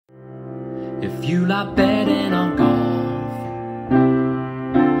if you like betting on golf,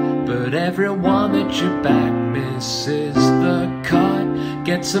 but everyone that you back misses the cut.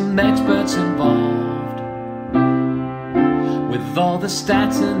 Get some experts involved with all the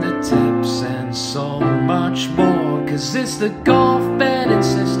stats and the tips and so much more, 'cause it's the golf betting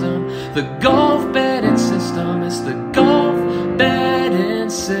system, the golf betting system, it's the golf betting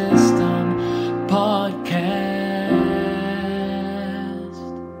system podcast.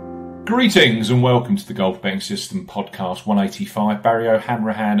 Greetings and welcome to the Golf Betting System Podcast 185. Barry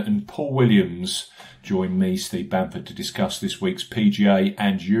O'Hanrahan and Paul Williams join me, Steve Bamford, to discuss this week's PGA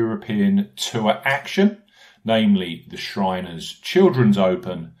and European Tour action, namely the Shriners Children's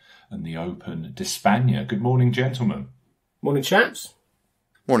Open and the Open de Espana. Good morning, gentlemen. Morning, chaps.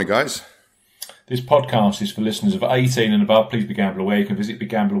 Morning, guys. This podcast is for listeners of 18 and above. Please be gamble aware. You can visit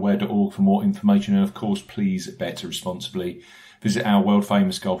begambleaware.org for more information, and of course, please bet responsibly. Visit our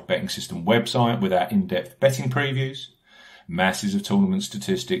world-famous golf betting system website with our in-depth betting previews, masses of tournament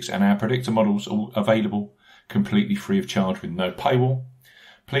statistics, and our predictor models, all available completely free of charge with no paywall.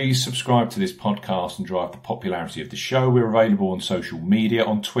 Please subscribe to this podcast and drive the popularity of the show. We're available on social media.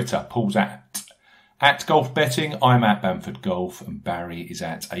 On Twitter, Paul's at Golf Betting, I'm at Bamford Golf, and Barry is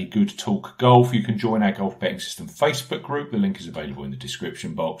at A Good Talk Golf. You can join our Golf Betting System Facebook group. The link is available in the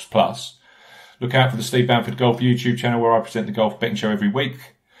description box. Plus, look out for the Steve Bamford Golf YouTube channel where I present the Golf Betting Show every week.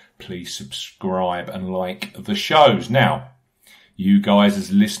 Please subscribe and like the shows. Now, you guys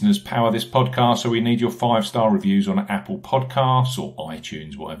as listeners power this podcast, so we need your 5-star reviews on Apple Podcasts or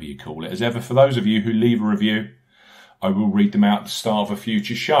iTunes, whatever you call it. As ever, for those of you who leave a review, I will read them out at the start of a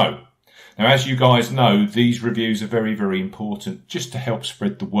future show. Now, as you guys know, these reviews are very, very important just to help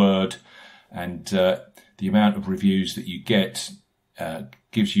spread the word, and the amount of reviews that you get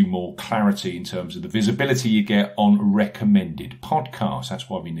gives you more clarity in terms of the visibility you get on recommended podcasts. That's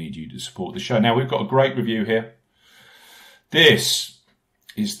why we need you to support the show. Now, we've got a great review here. This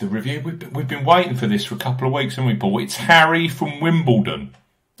is the review. We've been waiting for this for a couple of weeks, haven't we, Paul? It's Harry from Wimbledon.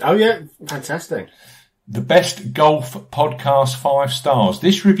 Oh, yeah. Fantastic. The best golf podcast, 5 stars.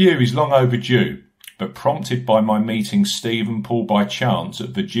 This review is long overdue, but prompted by my meeting Steve and Paul by chance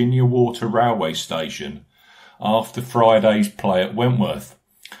at Virginia Water Railway Station after Friday's play at Wentworth.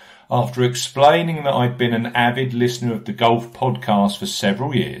 After explaining that I'd been an avid listener of the golf podcast for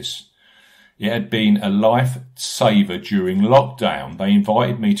several years, it had been a lifesaver during lockdown. They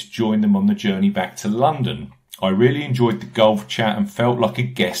invited me to join them on the journey back to London. I really enjoyed the golf chat and felt like a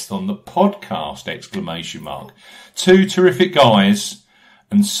guest on the podcast, ! Two terrific guys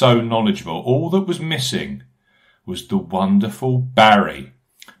and so knowledgeable. All that was missing was the wonderful Barry,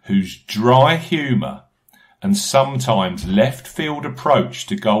 whose dry humour and sometimes left field approach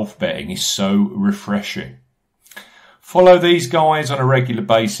to golf betting is so refreshing. Follow these guys on a regular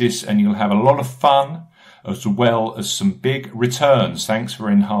basis and you'll have a lot of fun as well as some big returns. Thanks for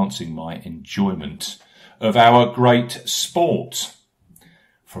enhancing my enjoyment of our great sport.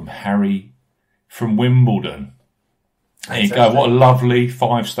 From Harry from Wimbledon. There you go. What a lovely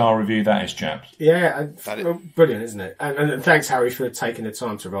 5-star review that is, chaps. Yeah, brilliant, isn't it? And thanks, Harry, for taking the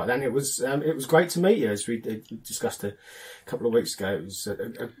time to write that. And it was great to meet you, as we discussed a couple of weeks ago. It was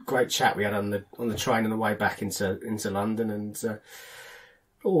a great chat we had on the train on the way back into London, and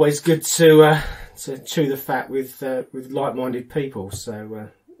always good to chew the fat with like-minded people. So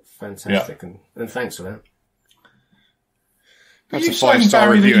fantastic, yeah. and thanks for that. That's a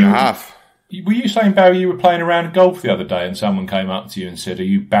 5-star review and a half. Were you saying, Barry, you were playing around golf the other day and someone came up to you and said, are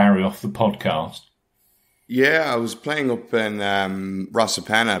you Barry off the podcast? Yeah, I was playing up in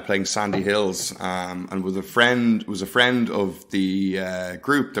Rossapana, playing Sandy Hills, and was a friend of the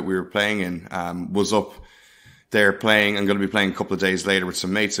group that we were playing in, was up there playing and going to be playing a couple of days later with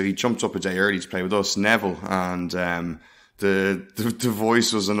some mates. So he jumped up a day early to play with us, Neville, and the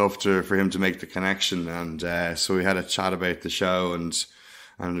voice was enough for him to make the connection, and so we had a chat about the show and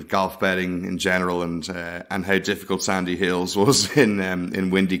golf betting in general, and how difficult Sandy Hills was in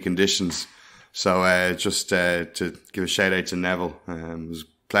windy conditions. So just to give a shout out to Neville. It was a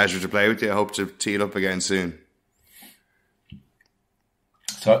pleasure to play with you. I hope to tee it up again soon.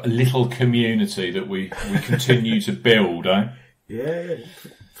 So a little community that we continue to build, eh? Yeah.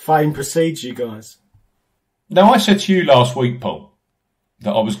 Fame precedes you guys. Now, I said to you last week, Paul,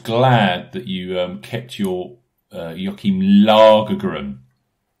 that I was glad that you kept your Joachim Lagergren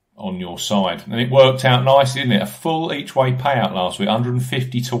on your side. And it worked out nicely, didn't it? A full each-way payout last week,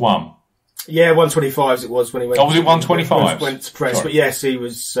 150-1. Yeah, 125s it was when he went. Oh, was it 125? Went to press, sorry. But yes, he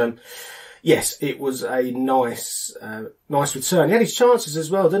was. Yes, it was a nice return. He had his chances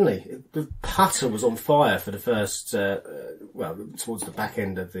as well, didn't he? The putter was on fire for the first, towards the back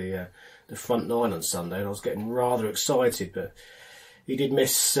end of the front nine on Sunday, and I was getting rather excited, but he did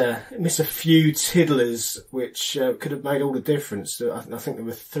miss a few tiddlers, which could have made all the difference. I think there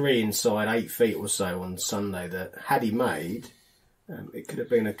were 3 inside 8 feet or so on Sunday that, had he made, it could have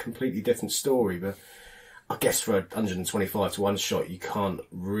been a completely different story, but I guess for a 125 to 1 shot, you can't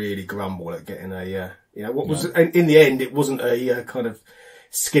really grumble at getting was in the end, it wasn't a kind of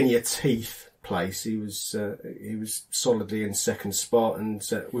skinnier teeth place. He was solidly in second spot, and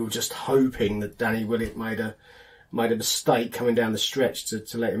we were just hoping that Danny Willett made a mistake coming down the stretch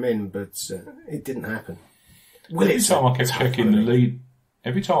to let him in, but it didn't happen. Every time I kept checking the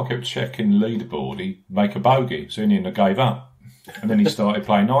leaderboard, he'd make a bogey, so in the end I gave up, and then he started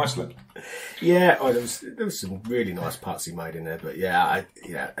playing nicely. Yeah, there was some really nice putts he made in there, but at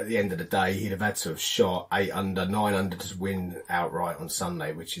the end of the day, he'd have had to have shot 8 under, 9 under to win outright on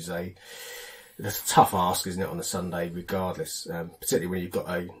Sunday, which is that's a tough ask, isn't it, on a Sunday, regardless, particularly when you've got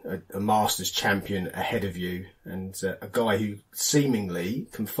a Masters champion ahead of you, and a guy who seemingly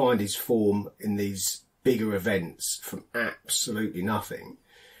can find his form in these bigger events from absolutely nothing,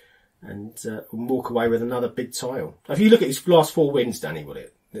 and walk away with another big title. If you look at his last 4 wins, Danny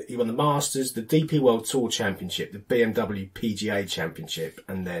Willett, he won the Masters, the DP World Tour Championship, the BMW PGA Championship,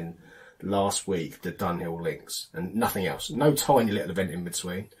 and then last week the Dunhill Links, and nothing else. No tiny little event in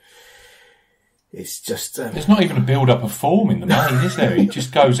between. It's just... there's not even a build-up of form in the main, is there? He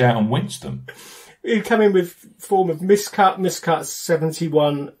just goes out and wins them. He'd come in with form of miscut,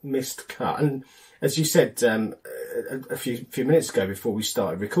 71 missed cut. And as you said a few minutes ago before we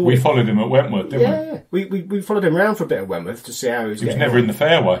started recording... We followed him at Wentworth, didn't we? Yeah, we followed him around for a bit at Wentworth to see how he was getting on. He was never in the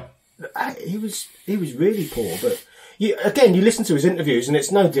fairway. He was really poor, but... you listen to his interviews, and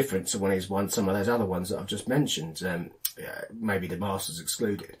it's no different to when he's won some of those other ones that I've just mentioned, maybe the Masters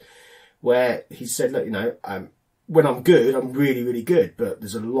excluded, where he said, look, when I'm good, I'm really, really good, but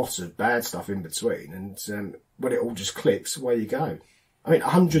there's a lot of bad stuff in between, and when it all just clicks, away you go. I mean,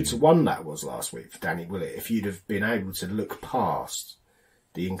 100 to 1 that was last week for Danny Willett, if you'd have been able to look past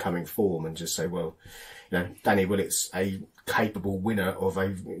the incoming form and just say, well, Danny Willett's a capable winner of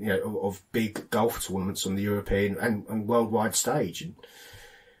of big golf tournaments on the European and worldwide stage. And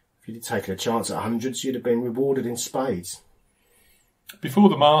if you'd have taken a chance at 100s, you'd have been rewarded in spades. Before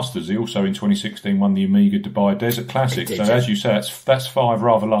the Masters, he also in 2016 won the Amiga Dubai Desert Classic. As you say, that's 5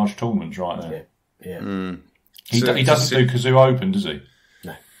 rather large tournaments right there. Yeah. He doesn't do Kazoo Open, does he?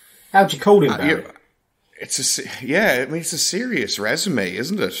 No. How'd you call him, Barry? It's a serious resume,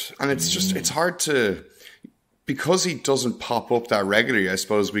 isn't it? And it's just, it's hard to, because he doesn't pop up that regularly, I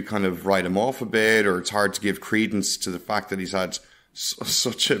suppose we kind of write him off a bit, or it's hard to give credence to the fact that he's had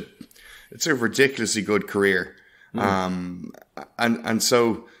it's a ridiculously good career. And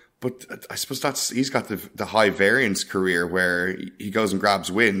so, but I suppose he's got the high variance career where he goes and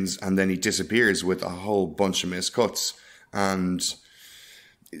grabs wins and then he disappears with a whole bunch of missed cuts. And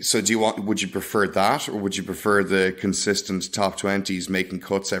so would you prefer that, or would you prefer the consistent top 20s making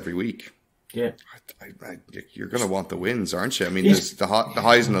cuts every week? Yeah. You're going to want the wins, aren't you? I mean, there's the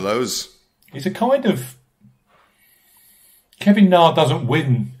highs and the lows. It's a kind of, Kevin Na doesn't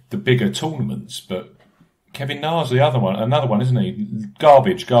win the bigger tournaments, but Kevin Na's another one, isn't he?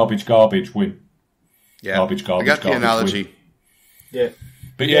 Garbage, win. Yeah, garbage. I got the analogy. Win.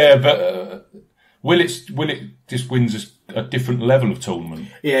 Yeah, but Willett just wins a different level of tournament.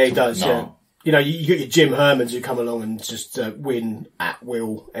 Yeah, he does. No. Yeah, you get your Jim Hermans who come along and just win at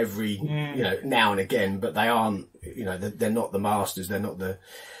will every now and again, but they aren't. They're not the Masters. They're not the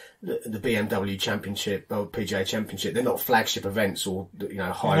BMW Championship or PGA Championship. They're not flagship events or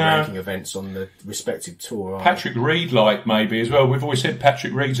high-ranking events on the respective tour. Patrick Reed, maybe as well. We've always said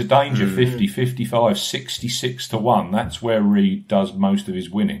Patrick Reed's a danger. 50, 55, 66 to 1. That's where Reed does most of his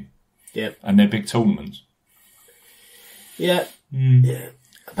winning. Yeah, and they're big tournaments. Yeah, yeah.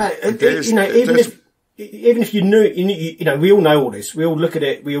 But even if you knew, we all know all this. We all look at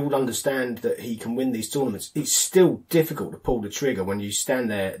it. We all understand that he can win these tournaments. It's still difficult to pull the trigger when you stand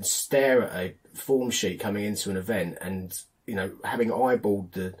there and stare at a form sheet coming into an event, and having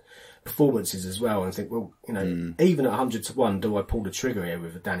eyeballed the performances as well, and think, well, even at 100 to 1, do I pull the trigger here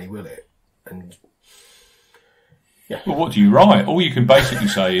with a Danny Willett? And yeah. Well, what do you write? All you can basically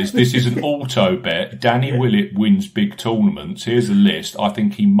say is this is an auto bet. Danny Willett wins big tournaments. Here's a list. I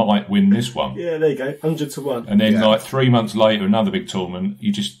think he might win this one. Yeah, there you go. 100 to 1. And then 3 months later, another big tournament.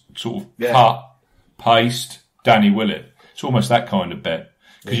 You just sort of cut, paste, Danny Willett. It's almost that kind of bet.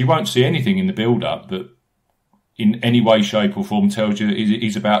 Because you won't see anything in the build-up that in any way, shape or form tells you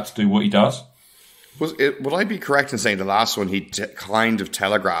he's about to do what he does. Would I be correct in saying the last one he kind of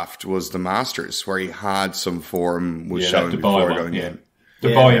telegraphed was the Masters, where he had some form was showing before going in?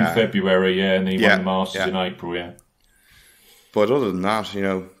 Dubai in February, and he won the Masters in April, But other than that,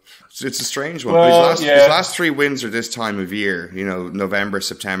 it's a strange one. Well, his last 3 wins are this time of year, November,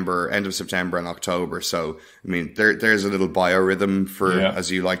 September, end of September and October. So, I mean, there's a little biorhythm for,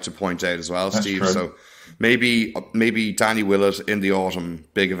 as you like to point out as well, That's Steve. True. So maybe Danny Willett in the autumn,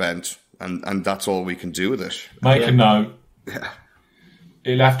 big event, and that's all we can do with it. Make a note. Yeah.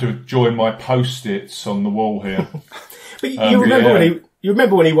 He'll have to join my post-its on the wall here. But you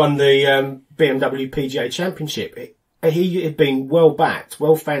remember when he won the BMW PGA Championship? He had been well backed,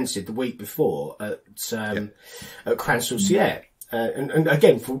 well fancied the week before at Cranston-Sierre, and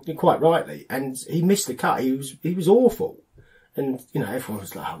again, quite rightly. And he missed the cut. He was awful, and everyone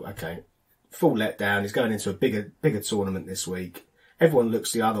was like, oh, okay, full letdown. He's going into a bigger tournament this week. Everyone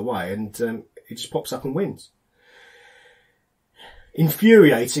looks the other way, and he just pops up and wins.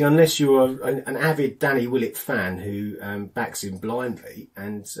 Infuriating unless you're an avid Danny Willett fan who backs him blindly,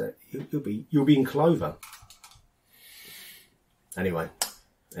 and you'll be in clover. Anyway,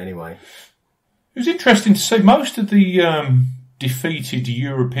 it was interesting to see most of the defeated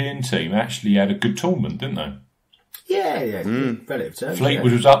European team actually had a good tournament, didn't they? Yeah. Relative terms.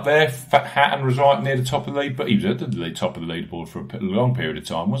 Fleetwood was up there. Hatton was right near the top of the league, but he was at the top of the leaderboard for a long period of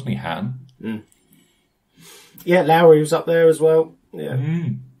time, wasn't he, Hatton? Mm. Yeah, Lowry was up there as well. Yeah,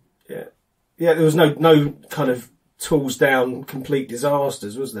 yeah. There was no kind of tools down complete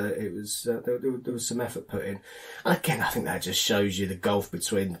disasters, was there? It was there was some effort put in. And again, I think that just shows you the gulf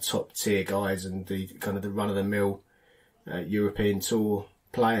between the top tier guys and the kind of the run of the mill European Tour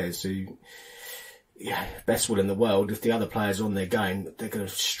players who, best will in the world. If the other players on their game, they're going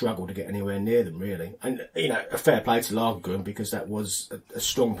to struggle to get anywhere near them, really. And a fair play to Lagergren, because that was a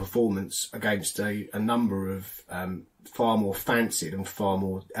strong performance against a number of far more fancied and far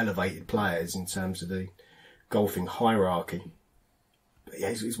more elevated players in terms of the golfing hierarchy. But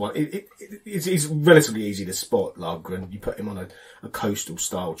yeah, it's relatively easy to spot Lagergren. You put him on a coastal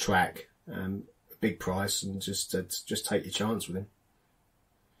style track, big price, and just take your chance with him.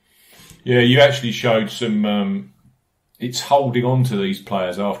 Yeah, you actually showed some. It's holding on to these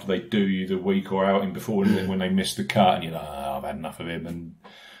players after they do you the week or outing before, and then when they miss the cut, and you're like, I've had enough of him. And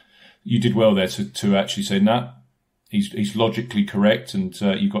you did well there to actually say, nah, he's logically correct, and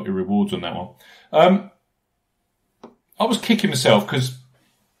you got your rewards on that one. I was kicking myself because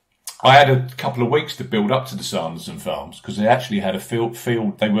I had a couple of weeks to build up to the Sanderson Farms, because they actually had a field.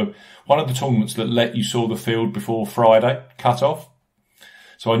 They were one of the tournaments that let you saw the field before Friday cut off.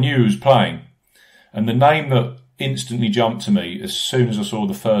 So I knew he was playing. And the name that instantly jumped to me as soon as I saw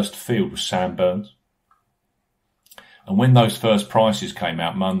the first field was Sam Burns. And when those first prices came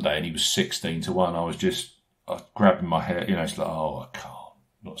out Monday and he was 16-1, I was grabbing my hair. It's like, oh, I can't.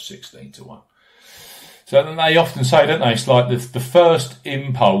 Not 16-1. So then they often say, don't they? It's like the first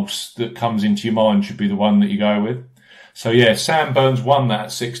impulse that comes into your mind should be the one that you go with. So yeah, Sam Burns won that at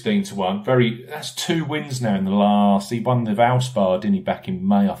 16-1. That's 2 wins now in the last. He won the Valspar, didn't he, back in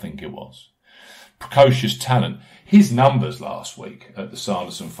May, I think it was. Precocious talent. His numbers last week at the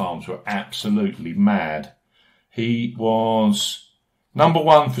Sanderson Farms were absolutely mad. He was number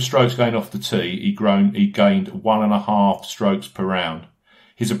 1 for strokes gained off the tee. He gained 1.5 strokes per round.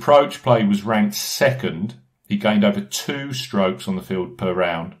 His approach play was ranked 2nd. He gained over 2 strokes on the field per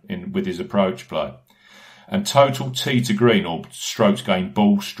round with his approach play. And total tee to green, or strokes gained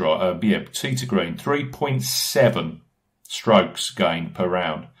tee to green, 3.7 strokes gained per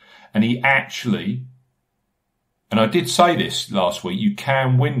round. And he actually, and I did say this last week, you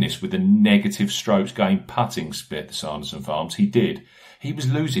can win this with a negative strokes gained putting split at the Sanderson Farms. He did. He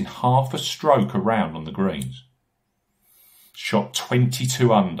was losing half a stroke a round on the greens. Shot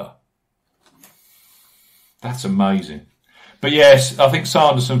 22 under. That's amazing. But yes, I think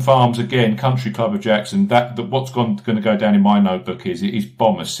Sanderson Farms, again, Country Club of Jackson, that what's going to go down in my notebook is it is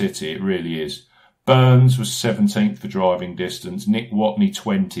Bomber City. It really is. Burns was 17th for driving distance. Nick Watney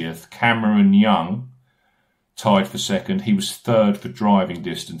 20th. Cameron Young tied for 2nd. He was 3rd for driving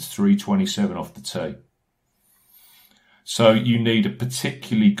distance, 327 off the tee. So you need a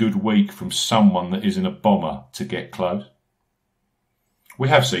particularly good week from someone that isn't a bomber to get close. We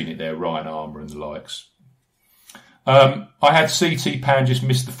have seen it there, Ryan Armour and the likes. I had CT Pan just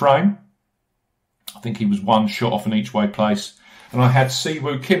miss the frame. I think he was 1 shot off an each way place. And I had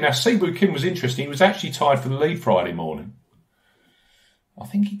Siwoo Kim. Now, Siwoo Kim was interesting. He was actually tied for the lead Friday morning. I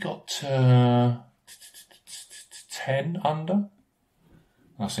think he got 10 under. And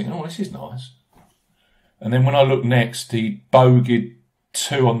I was thinking, oh, this is nice. And then when I looked next, he bogeyed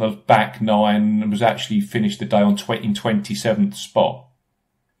 2 on the back 9 and was actually finished the day in 27th spot.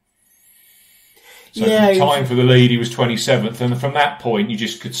 So from time for the lead, he was 27th. And from that point, you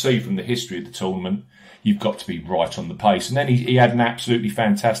just could see from the history of the tournament, you've got to be right on the pace. And then he had an absolutely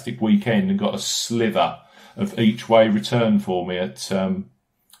fantastic weekend and got a sliver of each way return for me at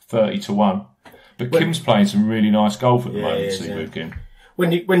 30-1. But Kim's playing some really nice golf at the moment, with Kim.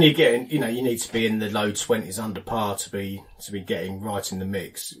 When you're getting, you need to be in the low 20s under par to be getting right in the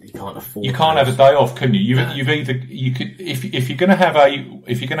mix. You can't afford. You can't have a day off, can you? If you're going to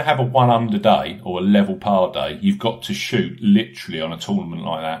have a 1 under day or a level par day, you've got to shoot literally on a tournament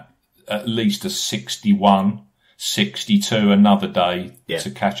like that at least a 61, 62 another day to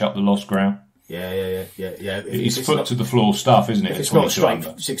catch up the lost ground. Yeah. It's foot to the floor stuff, isn't it? If it's not straight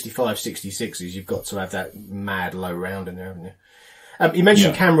 65, 66s, you've got to have that mad low round in there, haven't you? You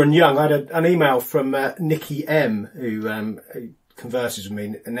mentioned Cameron Young. I had an email from Nicky M, who converses with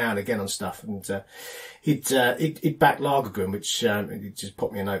me now and again on stuff, and he'd backed Lagergren, which he just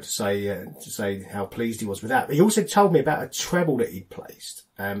popped me a note to say how pleased he was with that. But he also told me about a treble that he'd placed,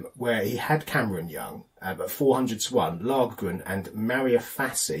 where he had Cameron Young at 400-1, Lagergren and Mario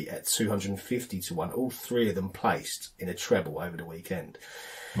Fassi at 250-1. All 3 of them placed in a treble over the weekend.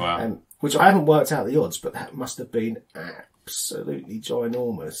 Wow. Which I haven't worked out the odds, but that must have been absolutely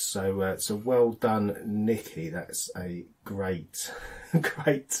ginormous. So well done, Nicky. That's a great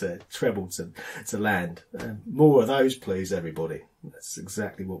treble to land. More of those, please, everybody. That's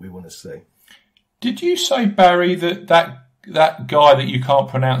exactly what we want to see. Did you say, Barry, that guy that you can't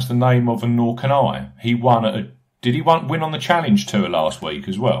pronounce the name of, and nor can I, he won did he win on the Challenge Tour last week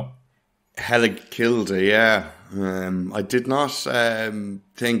as well? Kilda, yeah. I did not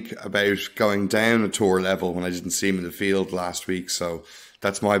think about going down a tour level when I didn't see him in the field last week, so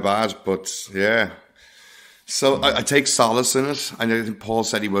that's my bad. But yeah, so I take solace in it. I think Paul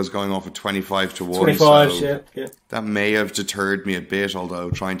said he was going off at 25-1. 25, so yeah. That may have deterred me a bit,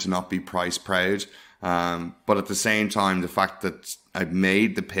 although trying to not be price proud. But at the same time, the fact that I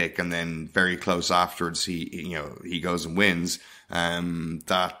made the pick and then very close afterwards, he goes and wins. I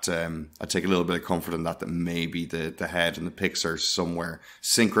take a little bit of comfort in that maybe the head and the picks are somewhere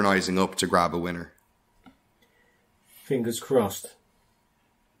synchronizing up to grab a winner. Fingers crossed.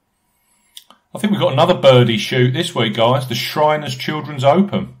 I think we've got another birdie shoot this week, guys. The Shriners Children's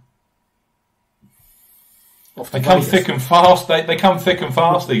Open. They come thick and fast. They come thick and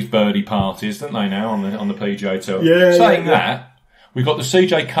fast, these birdie parties, don't they? Now on the PGA Tour. Yeah. Saying that, we've got the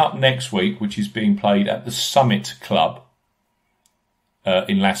CJ Cup next week, which is being played at the Summit Club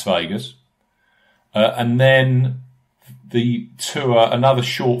in Las Vegas, and then the tour, another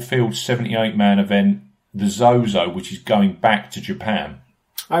short field 78-man event, the Zozo, which is going back to Japan.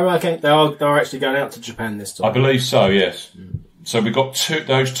 Oh, okay. They're actually going out to Japan this time. I believe so. Yes. So we've got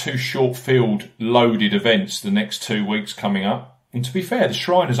those two short field loaded events the next 2 weeks coming up. And to be fair, the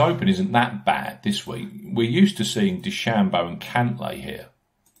Shriners Open isn't that bad this week. We're used to seeing DeChambeau and Cantlay here.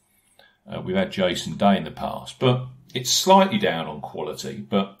 We've had Jason Day in the past, but it's slightly down on quality.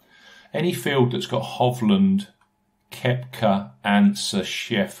 But any field that's got Hovland, Koepka, Ancer,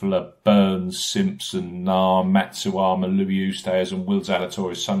 Scheffler, Burns, Simpson, Rahm, Matsuyama, Louis Oosthuizen and Will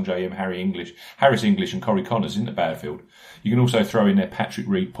Zalatoris, Sungjae Im, Harris English and Corey Connors isn't a bad field. You can also throw in there Patrick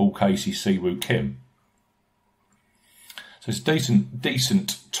Reed, Paul Casey, Siwoo Kim. So it's a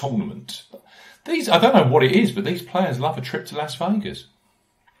decent tournament. I don't know what it is, but these players love a trip to Las Vegas.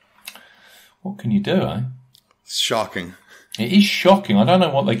 What can you do, eh? It's shocking. It is shocking. I don't know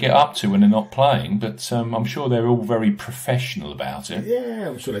what they get up to when they're not playing, but I'm sure they're all very professional about it. Yeah,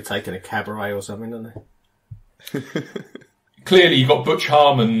 I'm sure they're taking a cabaret or something, aren't they? Clearly, you've got Butch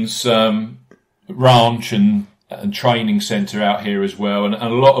Harmon's ranch and training centre out here as well, and a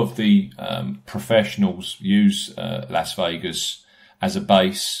lot of the professionals use Las Vegas as a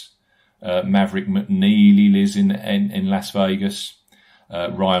base. Maverick McNeely lives in Las Vegas.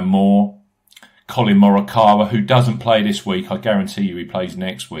 Ryan Moore. Colin Morikawa, who doesn't play this week, I guarantee you he plays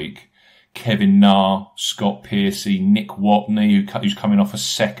next week. Kevin Na, Scott Piercy, Nick Watney, who's coming off a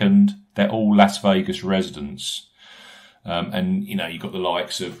second. They're all Las Vegas residents. And, you've got the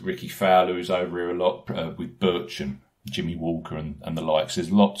likes of Ricky Fowler, who's over here a lot with Birch and Jimmy Walker and the likes.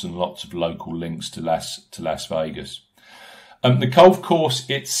 There's lots and lots of local links to Las Vegas. The golf course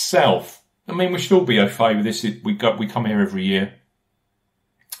itself, we should all be au fait with this. We come here every year.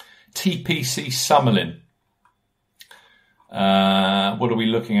 TPC Summerlin. What are we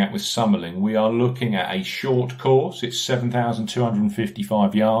looking at with Summerlin? We are looking at a short course. It's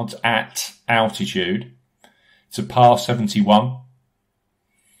 7,255 yards at altitude. It's a par 71.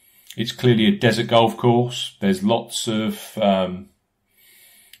 It's clearly a desert golf course. There's lots of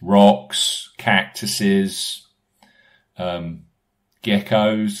rocks, cactuses,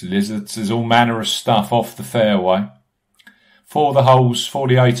 geckos, lizards. There's all manner of stuff off the fairway. For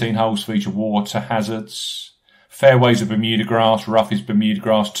the 18 holes feature water hazards. Fairways are Bermuda grass, rough is Bermuda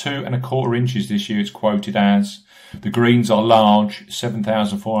grass, 2¼ inches this year it's quoted as. The greens are large,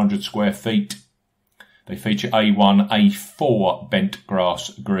 7,400 square feet. They feature A1, A4 bent grass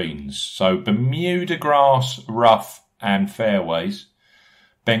greens. So Bermuda grass, rough and fairways,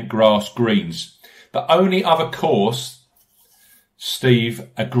 bent grass greens. The only other course, Steve,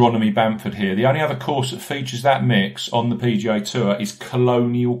 Agronomy Bamford here, the only other course that features that mix on the PGA Tour is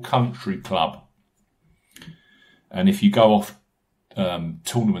Colonial Country Club. And if you go off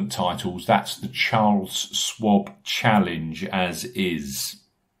tournament titles, that's the Charles Schwab Challenge as is.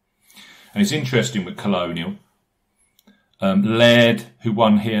 And it's interesting with Colonial. Laird, who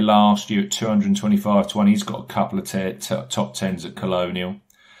won here last year at 225-20, he's got a couple of top tens at Colonial.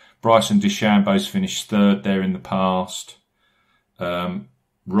 Bryson DeChambeau's finished third there in the past. Rod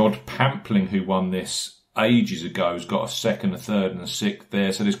Pampling, who won this ages ago, has got a second, a third and a sixth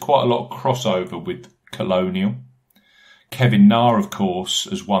there. So there's quite a lot of crossover with Colonial. Kevin Na, of course,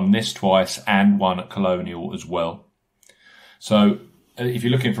 has won this twice and won at Colonial as well. So if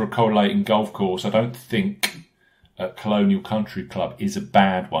you're looking for a correlating golf course, I don't think Colonial Country Club is a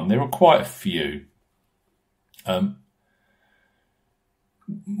bad one. There are quite a few.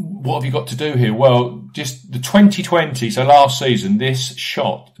 What have you got to do here? Well, just the 2020, so last season,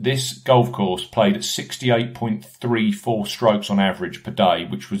 this golf course played at 68.34 strokes on average per day,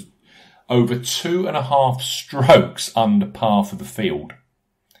 which was over 2.5 strokes under par for the field.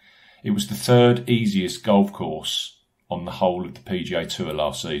 It was the third easiest golf course on the whole of the PGA Tour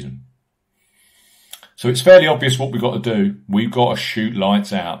last season. So it's fairly obvious what we've got to do. We've got to shoot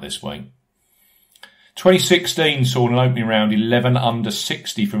lights out this week. 2016 saw an opening round 11 under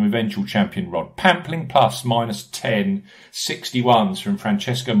 60 from eventual champion Rod Pampling, plus minus 10 61s from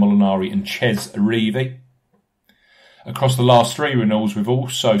Francesco Molinari and Ches Reavie. Across the last three renewals, we've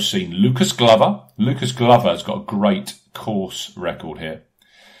also seen Lucas Glover. Lucas Glover has got a great course record here.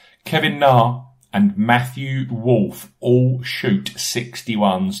 Kevin Na and Matthew Wolff all shoot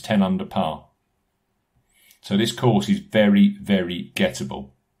 61s, 10 under par. So this course is very, very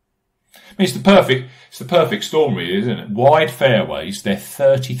gettable. I mean, it's the perfect storm really, isn't it? Wide fairways, they're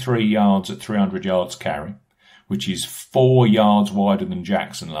 33 yards at 300 yards carry, which is 4 yards wider than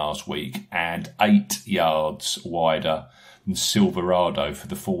Jackson last week and 8 yards wider than Silverado for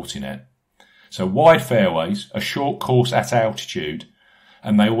the Fortinet. So wide fairways, a short course at altitude,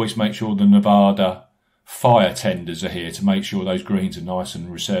 and they always make sure the Nevada fire tenders are here to make sure those greens are nice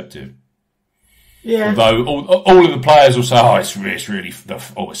and receptive. Yeah. Although all of the players will say,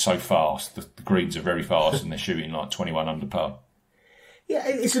 it's so fast. The greens are very fast and they're shooting like 21 under par. Yeah,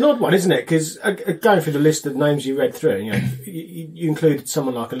 it's an odd one, isn't it? Because going through the list of names you read through, you included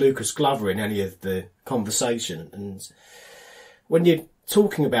someone like a Lucas Glover in any of the conversation. And when you're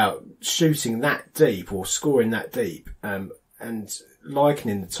talking about shooting that deep or scoring that deep, and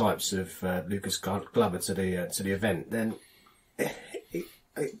likening the types of Lucas Glover to the event, then it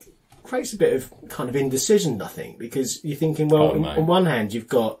creates a bit of kind of indecision, I think, because you're thinking, well, on one hand, you've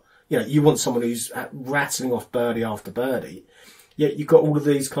got, you want someone who's rattling off birdie after birdie, yet you've got all of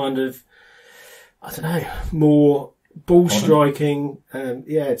these kind of, I don't know, more ball striking,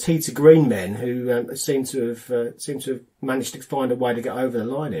 tee to green men who seem to have managed to find a way to get over the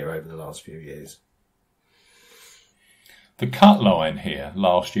line here over the last few years. The cut line here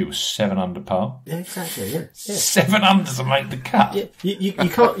last year was 7 under par. Yeah, exactly. Yeah. 7 under to make the cut. Yeah. You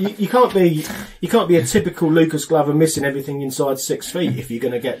can't be a typical Lucas Glover missing everything inside 6 feet if you're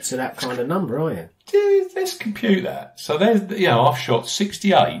going to get to that kind of number, are you? Dude, let's compute that. So there's, I've shot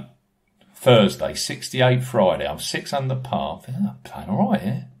 68 Thursday, 68 Friday. I'm 6 under par. I'm playing all right,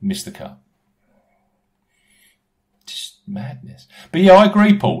 yeah. Missed the cut. Just madness. But yeah, I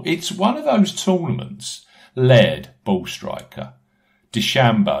agree, Paul. It's one of those tournaments. Laird, ball striker.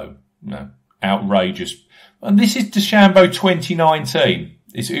 DeChambeau, outrageous. And this is DeChambeau 2019.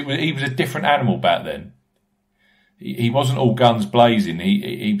 He was a different animal back then. He wasn't all guns blazing.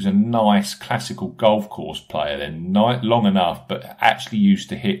 He was a nice classical golf course player then, long enough, but actually used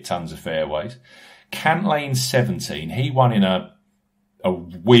to hit tons of fairways. Cantlay in 17. He won in a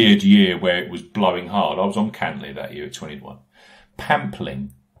weird year where it was blowing hard. I was on Cantlay that year at 21. Pampling.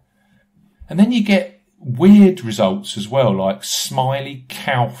 And then you get weird results as well, like Smiley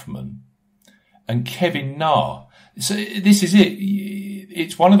Kaufman and Kevin Na. So this is it.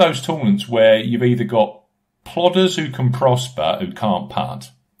 It's one of those tournaments where you've either got plodders who can prosper, who can't putt,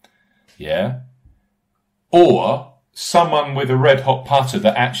 yeah, or someone with a red hot putter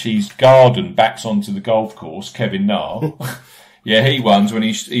that actually's garden backs onto the golf course, Kevin Na. Yeah, he wins when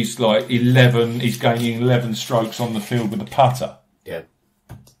he's like 11. He's gaining 11 strokes on the field with a putter. Yeah,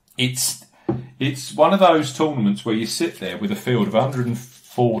 it's one of those tournaments where you sit there with a field of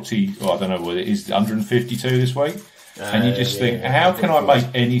 140. I don't know what it is, 152 this week, and you just think, how can I make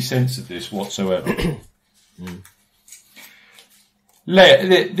any sense of this whatsoever?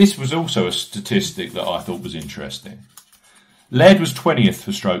 This was also a statistic that I thought was interesting. Laird was 20th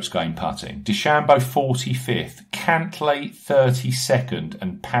for strokes gained putting, DeChambeau 45th, Cantlay 32nd,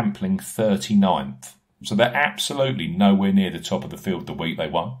 and Pampling 39th. So they're absolutely nowhere near the top of the field the week they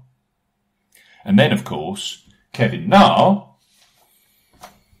won. And then, of course, Kevin Na,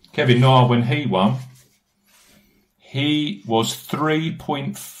 when he won, he was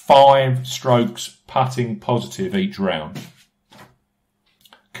 3.5 strokes putting positive each round.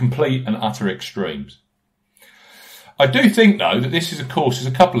 Complete and utter extremes. I do think, though, that this is a course,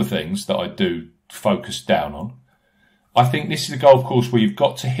 there's a couple of things that I do focus down on. I think this is a golf course where you've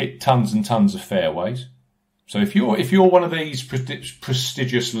got to hit tons and tons of fairways. So if you're one of these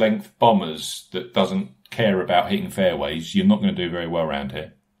prestigious length bombers that doesn't care about hitting fairways, you're not going to do very well around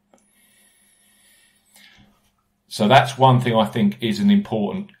here. So that's one thing I think is an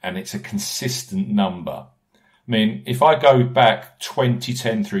important, and it's a consistent number. I mean, if I go back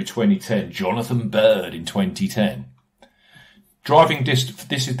 2010 through 2010, Jonathan Bird in 2010, driving distance,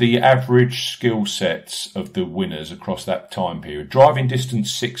 this is the average skill sets of the winners across that time period. Driving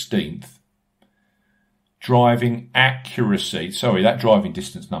distance 16th. Driving accuracy, sorry, that driving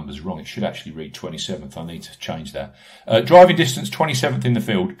distance number is wrong. It should actually read 27th. I need to change that. Driving distance 27th in the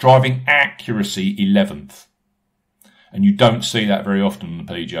field. Driving accuracy 11th. And you don't see that very often on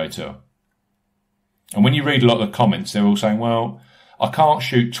the PGA Tour. And when you read a lot of the comments, they're all saying, well, I can't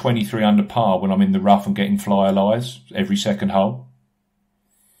shoot 23 under par when I'm in the rough and getting flyer lies every second hole.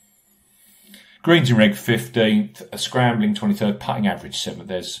 Greens in reg 15th, scrambling 23rd, putting average 7th.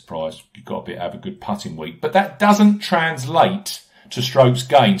 There's a surprise. You've got to have a good putting week. But that doesn't translate to strokes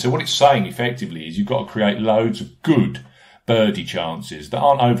gained. So what it's saying effectively is you've got to create loads of good birdie chances that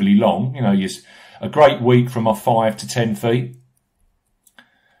aren't overly long. You know, a great week from a 5 to 10 feet.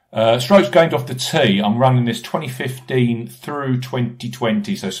 Strokes gained off the tee. I'm running this 2015 through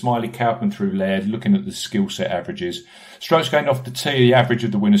 2020. So Smiley, Cowpen through Laird, looking at the skill set averages. Strokes gained off the tee, the average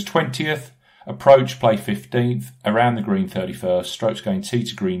of the winners 20th. Approach play 15th. Around the green 31st. Strokes gained tee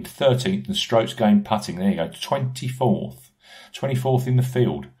to green 13th. And strokes gained putting, there you go, 24th. 24th in the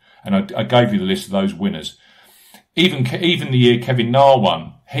field. And I gave you the list of those winners. Even the year Kevin Na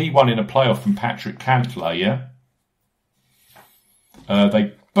won, he won in a playoff from Patrick Cantlay, yeah?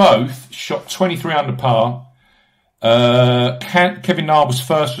 They both shot 23 under par. Kevin Na was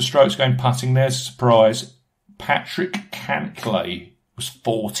first for strokes gained putting. There's a surprise. Patrick Cantlay was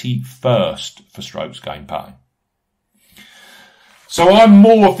 41st for strokes gained putting. So I'm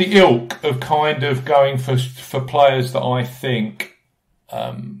more of the ilk of kind of going for players that I think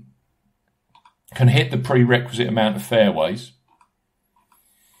can hit the prerequisite amount of fairways.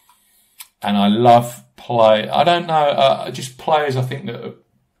 And I love I don't know, just players I think that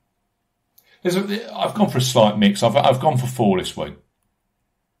I've gone for a slight mix. I've gone for 4 this week.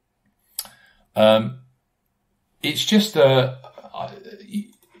 It's just I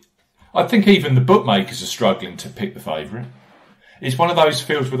think even the bookmakers are struggling to pick the favourite. It's one of those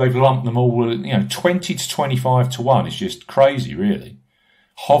fields where they've lumped them all, 20 to 25 to 1 is just crazy, really.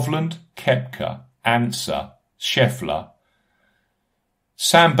 Hovland, Koepka, Ancer, Scheffler.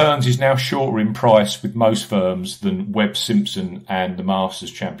 Sam Burns is now shorter in price with most firms than Webb Simpson and the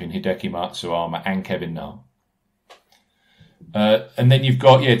Masters champion Hideki Matsuyama and Kevin Na. And then you've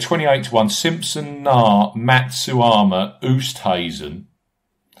got, 28 to 1, Simpson, Na, Matsuyama, Oosthuizen,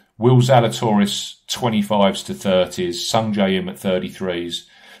 Will Zalatoris 25s to 30s, Sung Jae Im at 33s.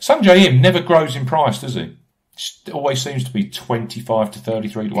 Sung Jae Im never grows in price, does he? It always seems to be 25 to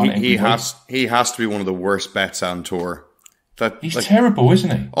 33 to 1. He has to be one of the worst bets on tour. He's terrible,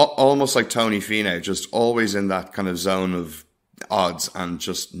 isn't he? Almost like Tony Finau, just always in that kind of zone of odds and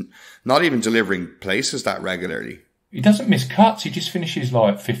just not even delivering places that regularly. He doesn't miss cuts. He just finishes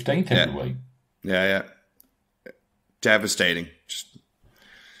like 15th every week. Yeah. Devastating.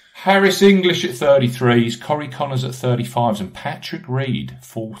 Harris English at 33s, Corey Connors at 35s, and Patrick Reed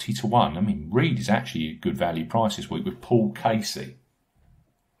 40 to 1. I mean, Reed is actually a good value price this week with Paul Casey.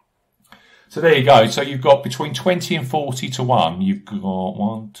 So there you go. So you've got between 20 and 40 to 1. You've got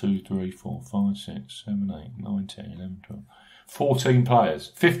 1, 2, 3, 4, 5, 6, 7, 8, 9, 10, 11, 12, 14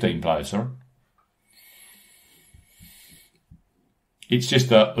 players. 15 players, sorry. It's just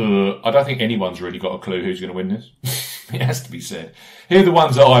that I don't think anyone's really got a clue who's going to win this. It has to be said. Here are the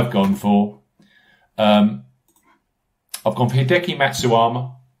ones that I've gone for. I've gone for Hideki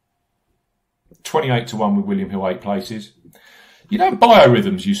Matsuyama, 28-1 with William Hill, 8 places. You know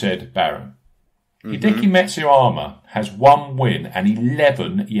biorhythms, you said, Baron. Hideki Matsuyama has 1 win and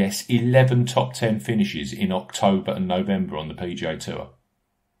 11 top 10 finishes in October and November on the PGA Tour.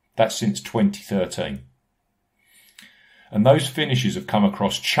 That's since 2013. And those finishes have come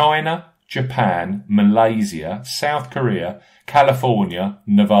across China, Japan, Malaysia, South Korea, California,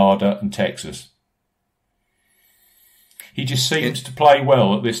 Nevada and Texas. He just seems to play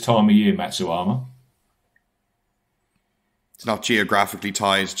well at this time of year, Matsuyama. It's not geographically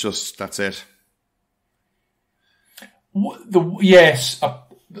tied, just that's it. Yes,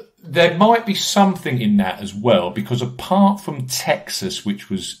 there might be something in that as well, because apart from Texas, which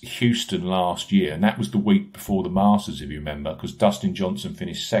was Houston last year, and that was the week before the Masters, if you remember, because Dustin Johnson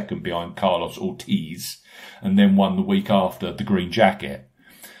finished second behind Carlos Ortiz and then won the week after the green jacket.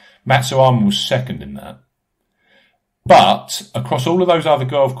 Matsuyama was second in that. But across all of those other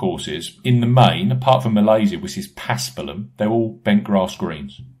golf courses, in the main, apart from Malaysia, which is Paspalum, they're all bent grass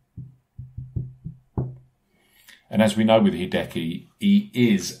greens. And as we know with Hideki, he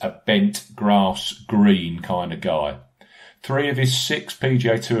is a bent grass green kind of guy. 3 of his 6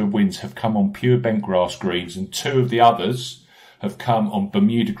 PGA Tour wins have come on pure bent grass greens, and 2 of the others have come on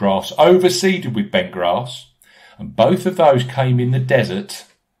Bermuda grass, overseeded with bent grass. And both of those came in the desert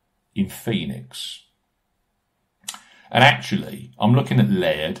in Phoenix. And actually, I'm looking at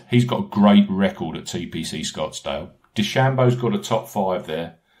Laird. He's got a great record at TPC Scottsdale. DeChambeau's got a top 5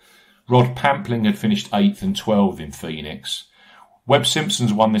 there. Rod Pampling had finished 8th and 12th in Phoenix. Webb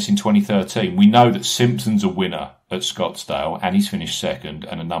Simpson's won this in 2013. We know that Simpson's a winner at Scottsdale, and he's finished 2nd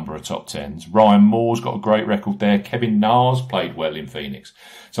and a number of top 10s. Ryan Moore's got a great record there. Kevin Na's played well in Phoenix.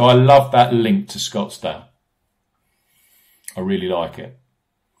 So I love that link to Scottsdale. I really like it.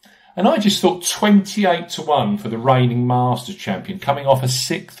 And I just thought 28-1 for the reigning Masters champion, coming off a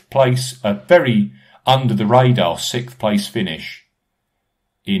 6th place, a very under the radar 6th place finish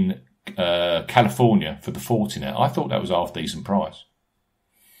in California for the Fortinet. I thought that was half decent price.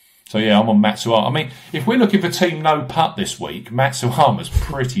 So yeah, I'm on Matsuyama. I mean, if we're looking for team no putt this week, Matsuyama's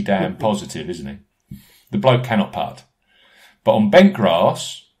pretty damn positive, isn't he? The bloke cannot putt. But on bent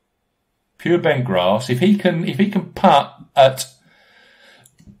grass, pure bent grass, if he can putt at,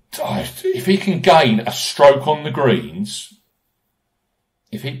 if he can gain a stroke on the greens,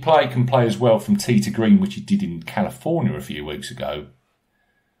 if he can play as well from tee to green, which he did in California a few weeks ago.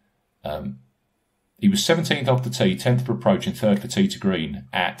 He was 17th off the tee, 10th for approach and 3rd for tee to green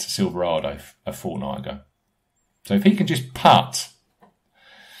at Silverado a fortnight ago. So if he can just putt,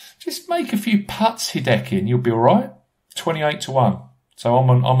 just make a few putts, Hideki, and you'll be all right. 28-1. So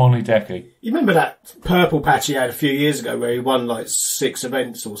I'm on Hideki. You remember that purple patch he had a few years ago where he won like 6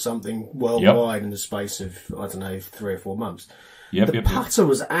 events or something worldwide in the space of, I don't know, 3 or 4 months. The putter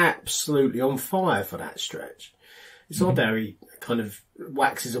was absolutely on fire for that stretch. It's odd how he kind of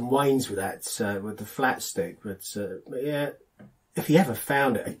waxes and wanes with that, with the flat stick. But yeah, if he ever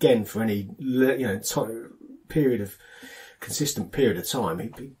found it again for any, consistent period of time,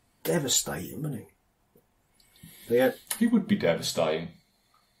 he'd be devastating, wouldn't he? But yeah, he would be devastating.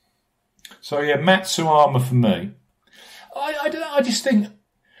 So yeah, Matsuyama for me. I don't know. I just think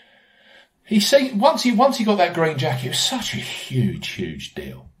once he got that green jacket, it was such a huge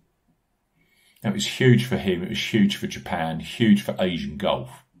deal. It was huge for him, it was huge for Japan, huge for Asian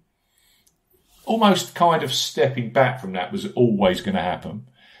golf. Almost kind of stepping back from that was always going to happen.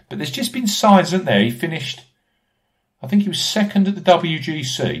 But there's just been signs, isn't there? He finished, I think he was 2nd at the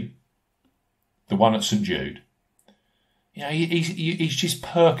WGC, the one at St Jude. You know, he's just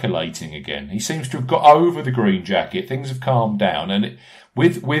percolating again. He seems to have got over the green jacket, things have calmed down. And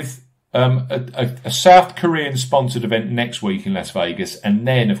with a South Korean sponsored event next week in Las Vegas, and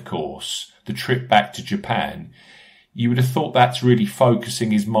then, of course, the trip back to Japan, you would have thought that's really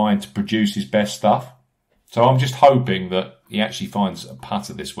focusing his mind to produce his best stuff. So I'm just hoping that he actually finds a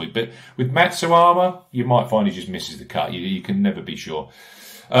putter this week. But with Matsuyama, you might find he just misses the cut. You can never be sure.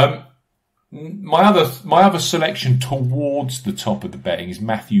 My other selection towards the top of the betting is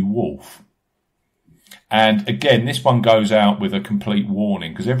Matthew Wolff. And again, this one goes out with a complete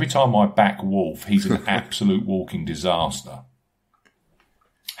warning, because every time I back Wolff, he's an absolute walking disaster.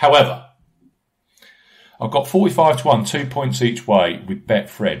 However, I've got 45-1, 2 points each way with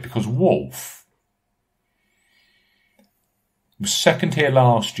Betfred, because Wolff was 2nd here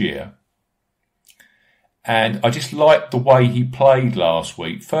last year. And I just liked the way he played last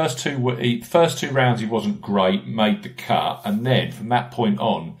week. First two rounds he wasn't great, made the cut, and then from that point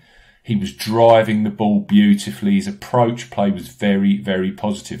on, he was driving the ball beautifully. His approach play was very, very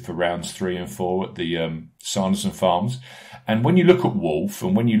positive for rounds 3 and 4 at the Sanderson Farms. And when you look at Wolf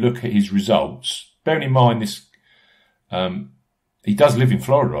and when you look at his results, bearing in mind this, he does live in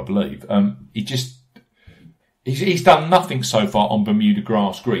Florida, I believe. He's done nothing so far on Bermuda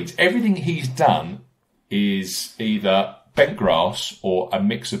grass greens. Everything he's done is either bent grass or a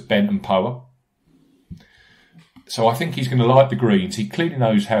mix of bent and poa. So I think he's going to like the greens. He clearly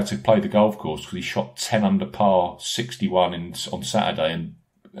knows how to play the golf course because he shot 10 under par 61 on Saturday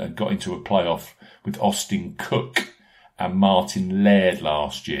and got into a playoff with Austin Cook and Martin Laird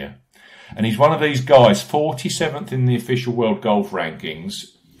last year. And he's one of these guys, 47th in the official world golf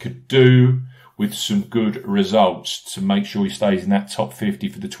rankings, could do with some good results to make sure he stays in that top 50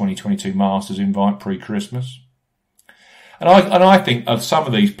 for the 2022 Masters invite pre-Christmas. And I think of some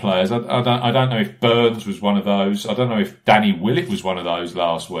of these players, I don't know if Burns was one of those. I don't know if Danny Willett was one of those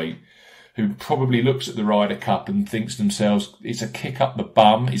last week, who probably looks at the Ryder Cup and thinks to themselves, it's a kick up the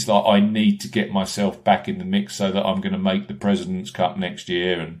bum. It's like, I need to get myself back in the mix so that I'm going to make the President's Cup next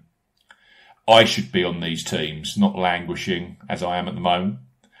year. And I should be on these teams, not languishing as I am at the moment.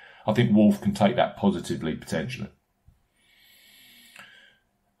 I think Wolf can take that positively, potentially.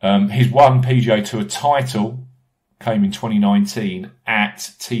 His one PGA Tour title came in 2019 at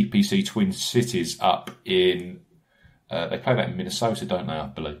TPC Twin Cities up in, they play that in Minnesota, don't they, I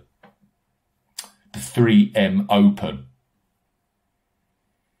believe? The 3M Open.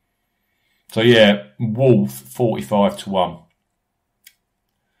 So yeah, Wolf 45-1.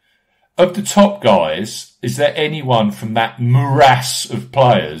 Of the top guys, is there anyone from that morass of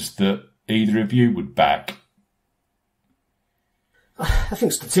players that either of you would back? I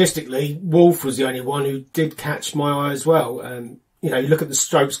think statistically, Wolf was the only one who did catch my eye as well. You look at the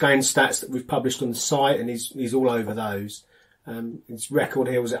strokes gain stats that we've published on the site, and he's all over those. His record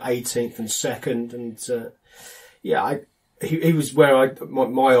here was at 18th and 2nd, and he was where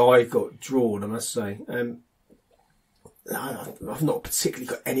my eye got drawn, I must say. I've not particularly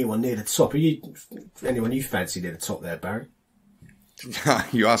got anyone near the top. Anyone you fancy near the top there, Barry?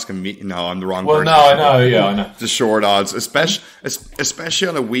 You asking me? No, I'm the wrong person. Well, no, I know. Yeah, I know. The short odds, especially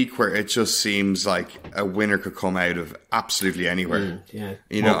on a week where it just seems like a winner could come out of absolutely anywhere. Yeah.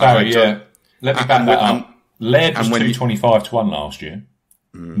 Barry, let me back that up. Laird was 225-1 last year.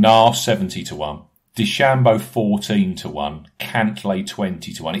 Nah 70-1. DeChambeau 14-1. Cantlay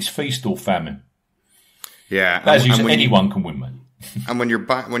 20-1. It's feast or famine. Yeah, anyone can win, mate. And when you're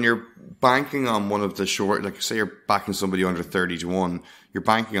banking on one of the short, like say you're backing somebody under 30-1, you're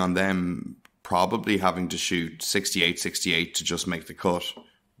banking on them probably having to shoot 68 to just make the cut.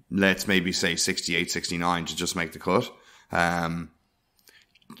 Let's maybe say 68-69 to just make the cut.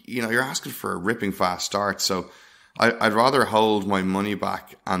 You're asking for a ripping fast start. So I'd rather hold my money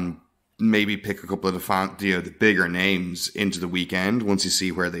back and maybe pick a couple of the bigger names into the weekend once you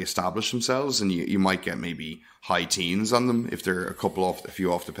see where they establish themselves, and you might get maybe high teens on them if they're a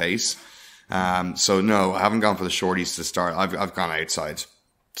few off the pace. So no, I haven't gone for the shorties to start. I've gone outside.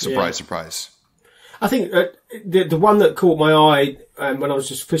 Surprise. I think the one that caught my eye when I was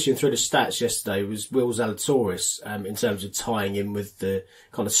just fishing through the stats yesterday was Will Zalatoris, in terms of tying in with the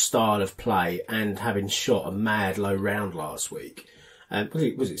kind of style of play and having shot a mad low round last week.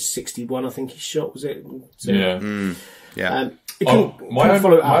 Was it 61? I think he shot. Was it? So, yeah. My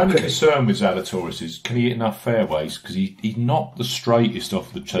only concern with Zalatoris is, can he hit enough fairways? Because he's not the straightest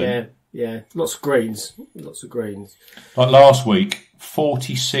off the tee. Yeah. Lots of greens. Like last week,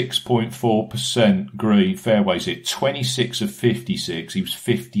 46.4% green fairways hit, 26 of 56. He was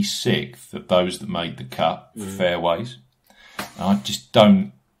 56th of those that made the cut for fairways. I just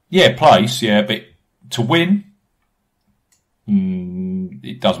don't. Yeah, place. Yeah, but to win.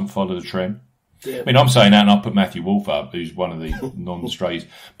 It doesn't follow the trend. Yeah. I mean, I'm saying that and I'll put Matthew Wolff up, who's one of the non-strays.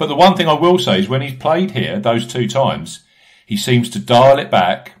 But the one thing I will say is when he's played here those 2 times, he seems to dial it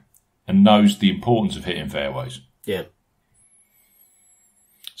back and knows the importance of hitting fairways. Yeah.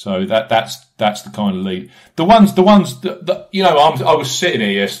 So that's the kind of lead. The ones that I was sitting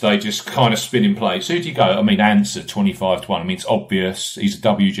here yesterday just kind of spinning plates. Who do you go? I mean, Ancer 25-1. I mean, it's obvious. He's a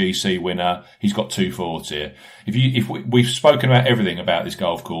WGC winner. He's got 2 forts here. We've spoken about everything about this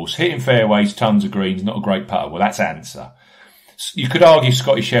golf course, hitting fairways, tons of greens, not a great putter. Well, that's Ancer. You could argue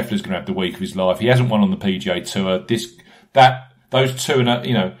Scotty Scheffler's going to have the week of his life. He hasn't won on the PGA Tour. Those two,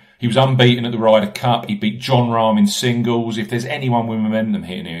 he was unbeaten at the Ryder Cup. He beat Jon Rahm in singles. If there's anyone with momentum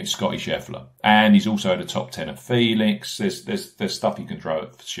hitting here, it's Scotty Scheffler. And he's also had a top 10 at Felix. There's stuff you can throw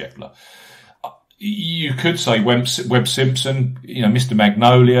at Scheffler. You could say Webb Simpson, Mr.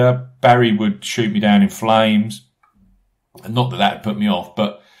 Magnolia. Barry would shoot me down in flames. And not that would put me off,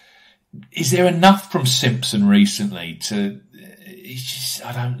 but is there enough from Simpson recently to... It's just,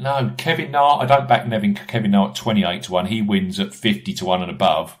 I don't know. Kevin Na, I don't back Kevin Na at 28-1. He wins at 50-1 and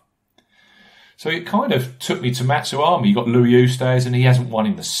above. So it kind of took me to Matsuyama. You got Louis Oosthuizen and he hasn't won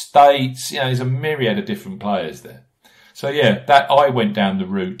in the States. There's a myriad of different players there. So yeah, that I went down the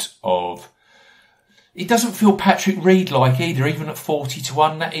route of... It doesn't feel Patrick Reed-like either, even at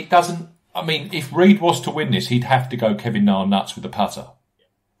 40-1. It doesn't... I mean, if Reed was to win this, he'd have to go Kevin Na nuts with the putter.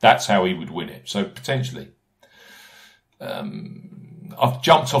 That's how he would win it. So potentially. I've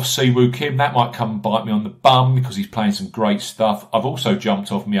jumped off Siwoo Kim. That might come and bite me on the bum because he's playing some great stuff. I've also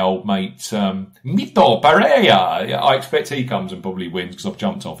jumped off my old mate, Mito Pereira. I expect he comes and probably wins because I've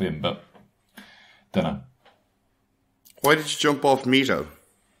jumped off him, but don't know. Why did you jump off Mito?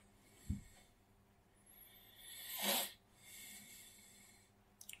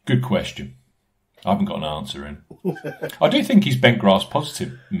 Good question. I haven't got an answer in. I do think he's bent grass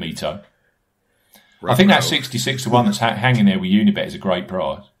positive, Mito. I think that 66-1 that's hanging there with Unibet is a great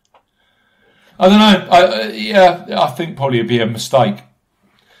prize. I don't know. I think probably it'd be a mistake.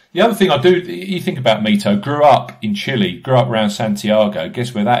 The other thing you think about Mito, grew up in Chile, grew up around Santiago.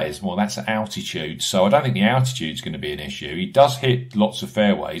 Guess where that is? Well, that's at altitude. So I don't think the altitude's going to be an issue. He does hit lots of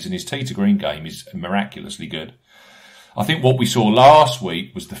fairways and his tee to green game is miraculously good. I think what we saw last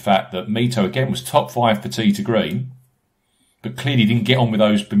week was the fact that Mito again was top 5 for tee to green, but clearly didn't get on with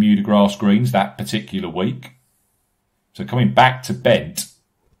those Bermuda grass greens that particular week. So coming back to bent.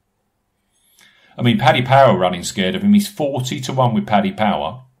 I mean, Paddy Power running scared of him. He's 40-1 with Paddy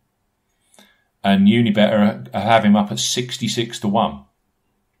Power. And Unibet have him up at 66-1.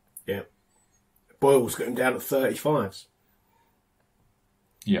 Yeah. Boyle's got him down at 35s.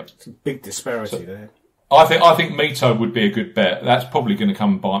 Yep. It's a big disparity there. I think Mito would be a good bet. That's probably going to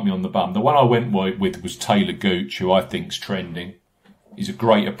come and bite me on the bum. The one I went with was Taylor Gooch, who I think's trending. He's a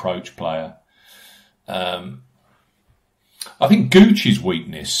great approach player. I think Gooch's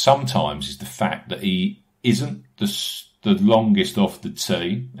weakness sometimes is the fact that he isn't the longest off the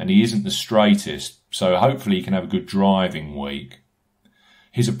tee and he isn't the straightest. So hopefully he can have a good driving week.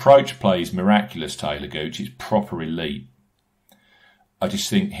 His approach play is miraculous, Taylor Gooch. It's proper elite. I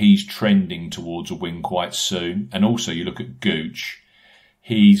just think he's trending towards a win quite soon. And also you look at Gooch.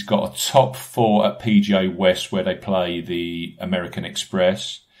 He's got a top 4 at PGA West where they play the American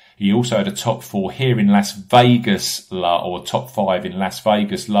Express. He also had a top 4 here in Las Vegas, or a top 5 in Las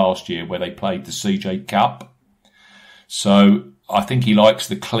Vegas last year where they played the CJ Cup. So I think he likes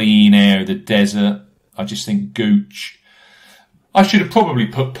the clean air of the desert. I just think Gooch... I should have probably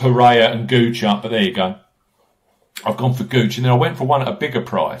put Pereira and Gooch up, but there you go. I've gone for Gooch, and then I went for one at a bigger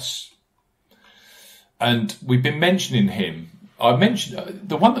price. And we've been mentioning him. I mentioned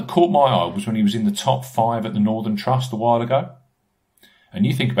the one that caught my eye was when he was in the top 5 at the Northern Trust a while ago. And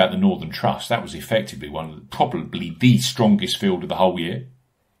you think about the Northern Trust, that was effectively probably the strongest field of the whole year.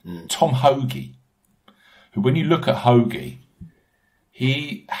 Tom Hoagie, who when you look at Hoagie,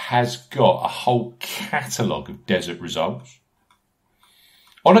 he has got a whole catalogue of desert results.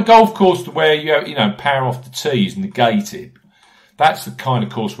 On a golf course where you power off the tee is negated, that's the kind of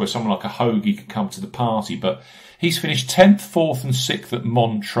course where someone like a Hoagie could come to the party. But he's finished 10th, 4th and 6th at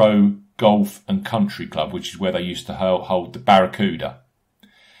Montreux Golf and Country Club, which is where they used to hold the Barracuda.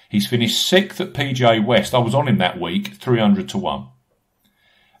 He's finished 6th at PGA West. I was on him that week, 300-1.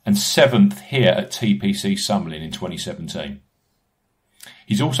 And 7th here at TPC Summerlin in 2017.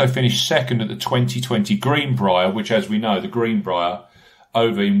 He's also finished 2nd at the 2020 Greenbrier, which as we know, the Greenbrier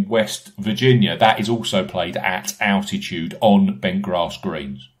over in West Virginia, that is also played at altitude on bent grass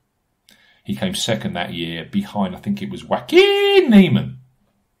greens. He came 2nd that year behind, I think it was Joaquin Niemann.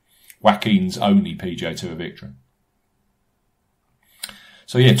 Joaquin's only PGA Tour victory.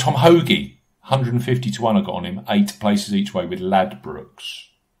 So yeah, Tom Hoagie, 150-1 I got on him, 8 places each way with Ladbrokes.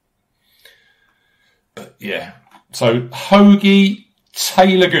 Yeah, so Hoagie,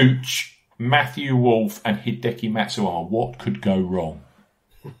 Taylor Gooch, Matthew Wolff and Hideki Matsuyama. What could go wrong?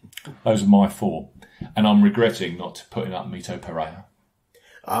 Those are my 4. And I'm regretting not putting up Mito Pereira.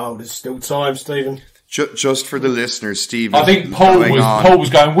 Oh, there's still time, Stephen. Just for the listeners, Steve. I think Paul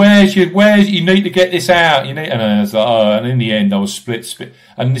was going, where's you need to get this out. And I was like, and in the end I was split.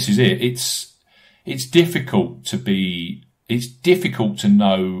 And this is it. It's difficult to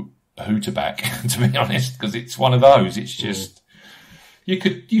know who to back, to be honest, because it's one of those. It's just, you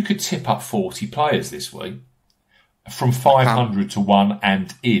could tip up 40 players this week from 500-1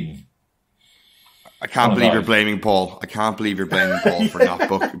 and in. I can't believe you're blaming Paul. I can't believe you're blaming Paul for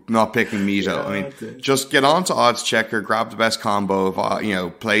not picking Mito. I mean, just get on to Odds Checker, grab the best combo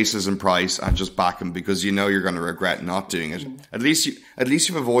of places and price, and just back him, because you know you're going to regret not doing it. At least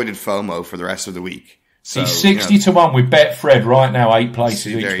you've avoided FOMO for the rest of the week. So, he's 60 to 1 with Betfred right now, 8 places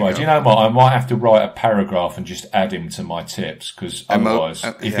each way. Do you know what? I might have to write a paragraph and just add him to my tips, because otherwise,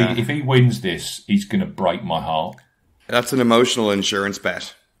 if he wins this, he's going to break my heart. That's an emotional insurance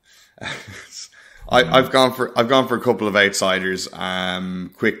bet. I've gone for a couple of outsiders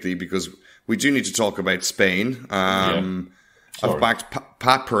quickly, because we do need to talk about Spain. I've backed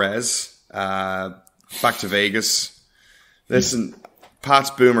Pat Perez back to Vegas. Listen,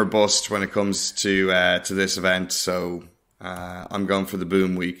 Pat's boom or bust when it comes to this event, so I'm going for the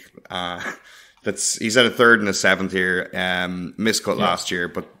boom week. He's at a 3rd and a 7th here. Miscut last year,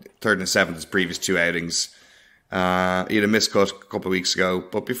 but 3rd and a 7th his previous 2 outings. He had a miscut a couple of weeks ago,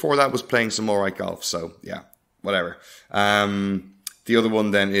 but before that was playing some alright golf, so yeah, whatever. The other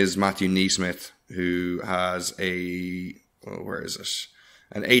one then is Matthew Neesmith, who has where is it?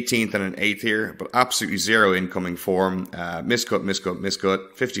 An 18th and an 8th here, but absolutely zero incoming form. Miscut,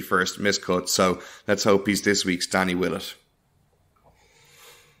 51st, miscut, so let's hope he's this week's Danny Willett.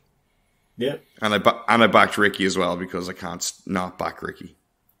 Yeah. And I backed Ricky as well, because I can't not back Ricky.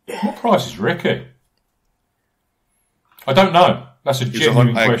 What price is Ricky? I don't know. That's a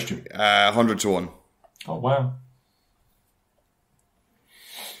genuine question. 100 to 1. Oh, wow.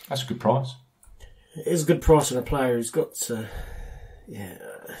 That's a good price. It is a good price on a player who's got... he's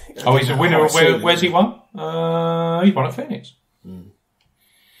a winner. Where's he won? He won at Phoenix.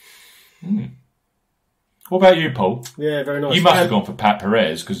 What about you, Paul? Yeah, very nice. You must have gone for Pat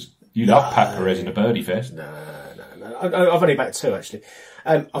Perez, because you love Pat Perez in a birdie fest. No. I've only backed 2, actually.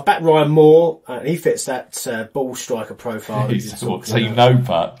 I've backed Ryan Moore, and he fits that ball striker profile. So you know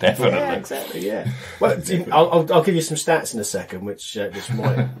Pat, definitely. Yeah, exactly, yeah. Well, I'll give you some stats in a second, which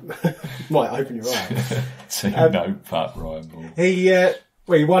might open your eyes. So you know Pat, Ryan Moore.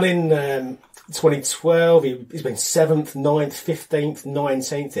 He won in 2012. He's been 7th, 9th, 15th,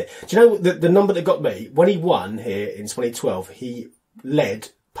 19th here. Do you know the number that got me? When he won here in 2012, he led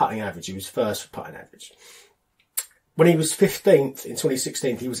putting average. He was first for putting average. When he was 15th in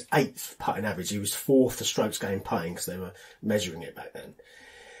 2016, he was 8th putting average. He was 4th for strokes gained putting, because they were measuring it back then.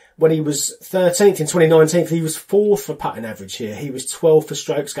 When he was 13th in 2019, he was 4th for putting average here. He was 12th for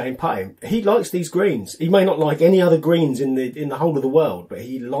strokes gained putting. He likes these greens. He may not like any other greens in the whole of the world, but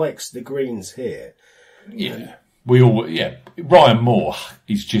he likes the greens here. Yeah. Ryan Moore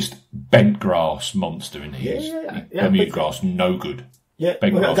is just bent grass monster in here. Bermuda grass, no good. Yeah,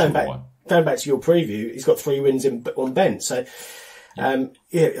 bent grass going back to your preview, he's got 3 wins on bent. So, I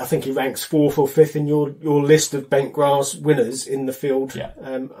think he ranks 4th or 5th in your list of bent grass winners in the field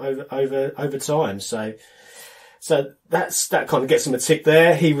over time. So that kind of gets him a tick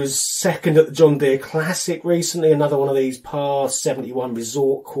there. He was 2nd at the John Deere Classic recently, another one of these par 71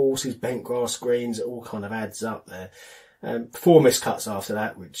 resort courses, bent grass greens. It all kind of adds up there. 4 miscuts after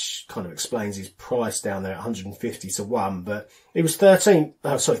that, which kind of explains his price down there at 150 to 1. But he was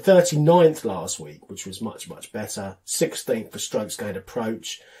 39th last week, which was much, much better. 16th for strokes gained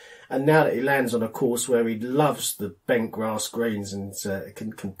approach. And now that he lands on a course where he loves the bent grass greens and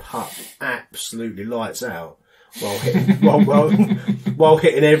can putt absolutely lights out while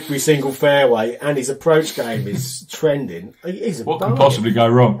hitting every single fairway, and his approach game is trending. What can possibly go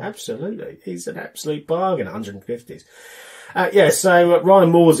wrong? Absolutely. He's an absolute bargain at 150s. So Ryan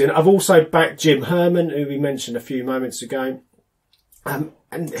Moore's in. I've also backed Jim Herman, who we mentioned a few moments ago. And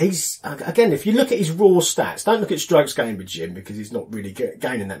he's, again, if you look at his raw stats, don't look at strokes gained with Jim, because he's not really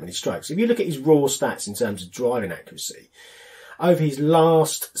gaining that many strokes. If you look at his raw stats in terms of driving accuracy, over his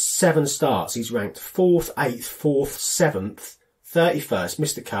last 7 starts, he's ranked 4th, 8th, 4th, 7th, 31st,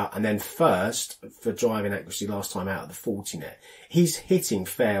 missed the cut, and then 1st for driving accuracy last time out of the 40 net. He's hitting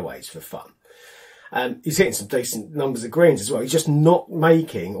fairways for fun. He's hitting some decent numbers of greens as well. He's just not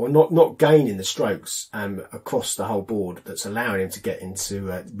making or not gaining the strokes across the whole board that's allowing him to get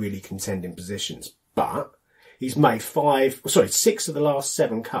into really contending positions. But he's made 6 of the last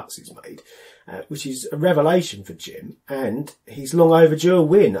 7 cuts he's made, which is a revelation for Jim, and he's long overdue a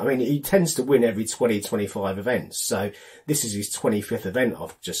win. I mean, he tends to win every 20, 25 events, so this is his 25th event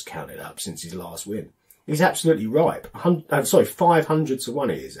I've just counted up since his last win. He's absolutely ripe. 500 to 1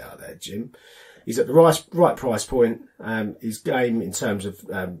 he is out there, Jim. He's at the right price point. His game in terms of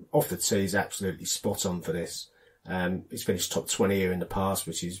off the tee is absolutely spot on for this. He's finished top 20 here in the past,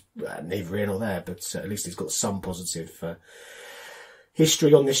 which is neither here nor there, but at least he's got some positive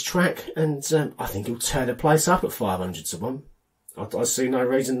history on this track, and I think he'll tear the place up at 500 to 1. I see no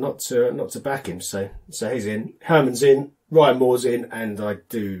reason not to back him. So he's in. Herman's in. Ryan Moore's in, and I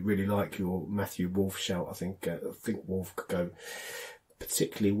do really like your Matthew Wolff shout. I think Wolff could go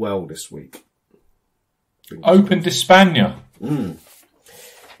particularly well this week. Open de Espana.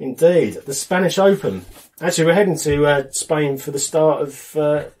 Indeed, the Spanish Open. Actually, we're heading to Spain for the start of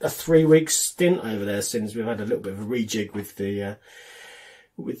a 3-week stint over there, since we've had a little bit of a rejig with the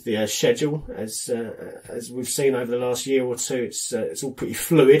schedule, as we've seen over the last year or two. It's all pretty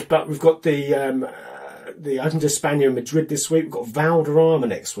fluid, but we've got the Open de Espana in Madrid this week. We've got Valderrama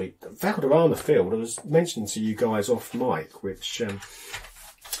next week. The Valderrama field, I was mentioning to you guys off mic, which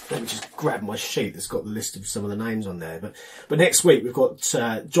let me just grab my sheet that's got the list of some of the names on there. But next week we've got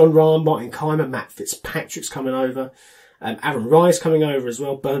Jon Rahm, Martin Keimer, Matt Fitzpatrick's coming over. Aaron Rye's coming over as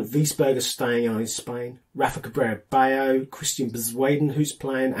well. Bernd Wiesberger's staying on in Spain. Rafa Cabrera Bayo, Christian Bezuidenhout, who's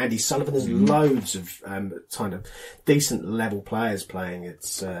playing. Andy Sullivan. There's loads of kind of decent level players playing at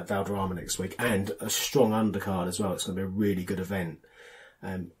Valderrama next week, and a strong undercard as well. It's going to be a really good event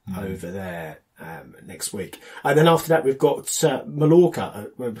over there next week. And then after that, we've got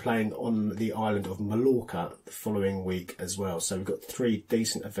Mallorca. We're playing on the island of Mallorca the following week as well. So we've got 3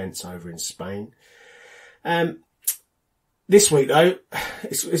 decent events over in Spain. This week though,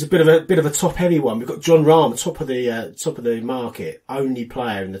 it's a bit of a top heavy one. We've got Jon Rahm, top of the market, only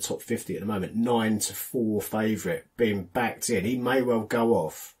player in the top 50 at the moment, 9-4 favourite, being backed in. He may well go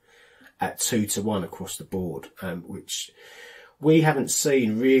off at 2-1 across the board, which we haven't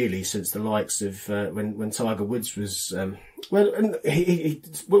seen really since the likes of when Tiger Woods was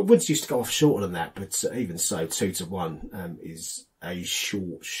Woods used to go off shorter than that, but even so, 2-1 is a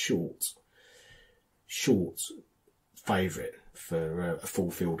short favourite for a full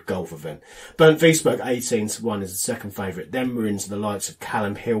field golf event. Bernd Wiesberg 18-1 is the second favourite. Then we're into the likes of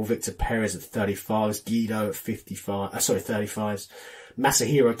Callum Hill, Victor Perez at 35s, Guido at 35s.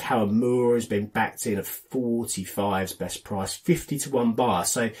 Masahiro Kawamura has been backed in at 45s best price, 50-1 bar.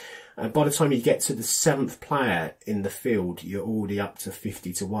 So by the time you get to the 7th player in the field, you're already up to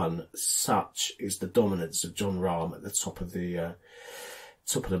 50-1. Such is the dominance of Jon Rahm at the top of the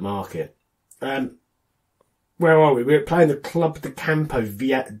market. Where are we? We're playing the Club de Campo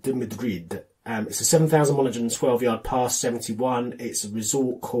Villa de Madrid. It's a 7,112 yard par 71. It's a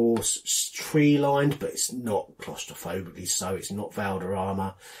resort course. It's tree lined, but it's not claustrophobically so. It's not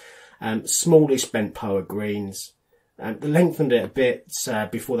Valderrama. Smallish bent power greens. They lengthened it a bit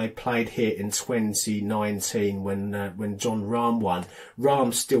before they played here in 2019 when Jon Rahm won.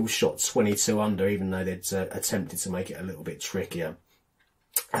 Rahm still shot 22 under, even though they'd attempted to make it a little bit trickier.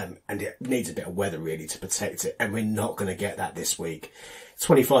 And it needs a bit of weather really to protect it, and we're not going to get that this week.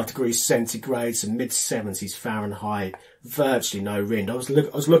 25 degrees centigrade, some mid-70s Fahrenheit, virtually no wind. I was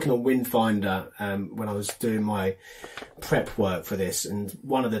looking on Windfinder when I was doing my prep work for this, and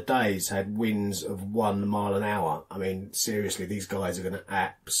one of the days had winds of 1 mile an hour. I mean, seriously, these guys are going to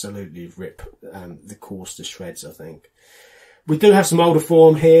absolutely rip the course to shreds, I think. We do have some older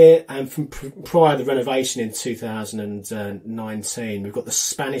form here, and from prior to the renovation in 2019. We've got the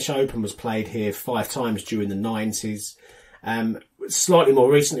Spanish Open was played here 5 times during the 90s. Slightly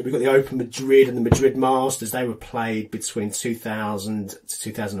more recently, we've got the Open Madrid and the Madrid Masters. They were played between 2000 to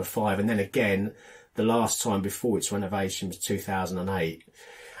 2005, and then again, the last time before its renovation was 2008.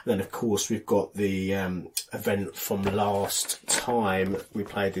 And then, of course, we've got the event from last time we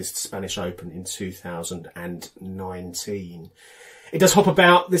played this Spanish Open in 2019. It does hop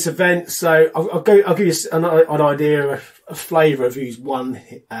about this event, so I'll give you an idea, a flavour of who's won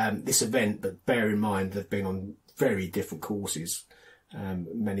this event. But bear in mind they've been on very different courses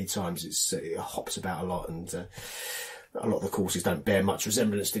many times. It hops about a lot, and a lot of the courses don't bear much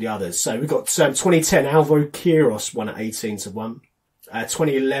resemblance to the others. So we've got 2010 Alvaro Quiros won at 18-1.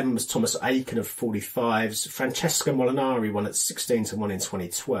 2011 was Thomas Aiken of 45s. Francesco Molinari won at 16-1 in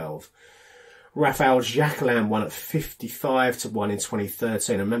 2012. Rafael Jacquelin won at 55-1 in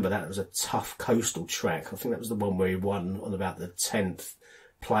 2013. I remember that was a tough coastal track. I think that was the one where he won on about the 10th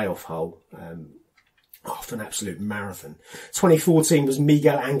playoff hole after an absolute marathon. 2014 was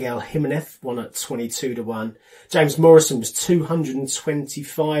Miguel Angel Jimenez, won at 22-1. James Morrison was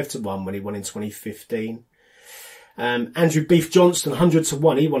 225-1 when he won in 2015. Andrew Beef Johnston,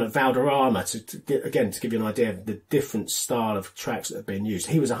 100-1. He won at Valderrama to give you an idea of the different style of tracks that have been used.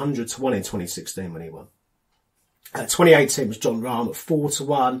 He was 100-1 in 2016 when he won. 2018 was Jon Rahm at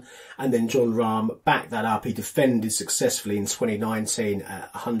 4-1, and then Jon Rahm backed that up. He defended successfully in 2019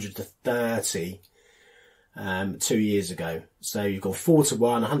 at 100-30. 2 years ago. So you've got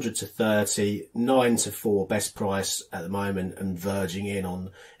 4-1, 100-30, 9-4 best price at the moment, and verging in on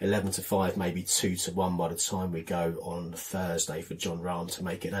 11-5, maybe 2-1 by the time we go on Thursday for Jon Rahm to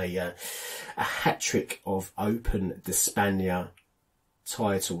make it a hat-trick of Open de Espana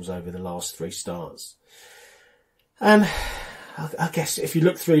titles over the last 3 starts. I guess if you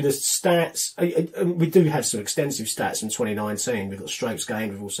look through the stats, we do have some extensive stats from 2019. We've got strokes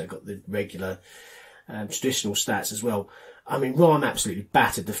gained. We've also got the regular traditional stats as well. I mean, Rahm absolutely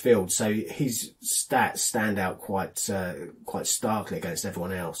battered the field, so his stats stand out quite starkly against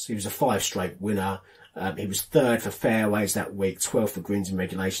everyone else. He was a 5-straight winner. He was 3rd for fairways that week, 12th for greens in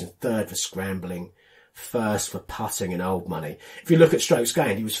regulation, 3rd for scrambling, 1st for putting in old money. If you look at strokes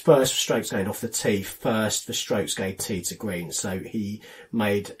gained, he was 1st for strokes gained off the tee, 1st for strokes gained tee to green. So he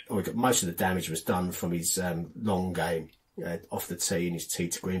made, or most of the damage was done from his long game off the tee and his tee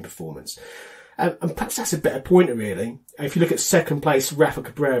to green performance. And perhaps that's a better pointer, really. If you look at second place, Rafa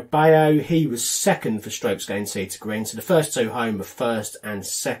Cabrera-Bello, he was 2nd for strokes gained tee to green. So the first 2 home were 1st and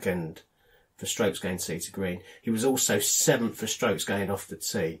 2nd for strokes gained tee to green. He was also 7th for strokes gained off the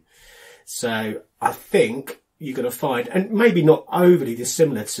tee. So I think you're going to find, and maybe not overly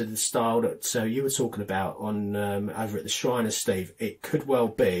dissimilar to the style that you were talking about on over at the Shriners, Steve, it could well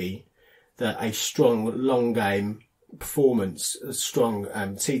be that a strong long game performance, a strong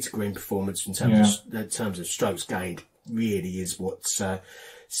tee to green performance in terms of strokes gained really is what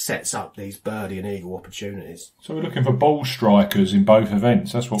sets up these birdie and eagle opportunities. So we're looking for ball strikers in both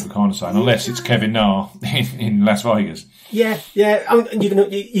events. That's what we're kind of saying, unless it's Kevin Na in Las Vegas. Yeah. I mean,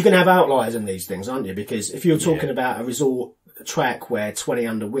 you're going to have outliers in these things, aren't you? Because if you're talking about a resort track where 20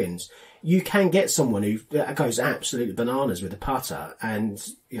 under wins, you can get someone who goes absolutely bananas with the putter, and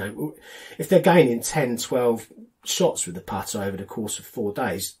if they're gaining 10, 12 shots with the putter over the course of 4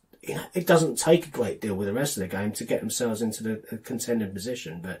 days, it doesn't take a great deal with the rest of the game to get themselves into the contending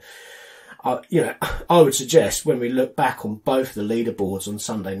position. But I would suggest when we look back on both the leaderboards on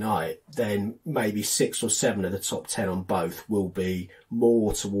Sunday night, then maybe 6 or 7 of the top 10 on both will be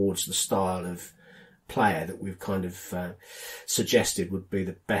more towards the style of player that we've kind of suggested would be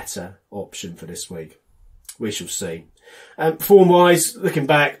the better option for this week. We shall see. Form-wise, looking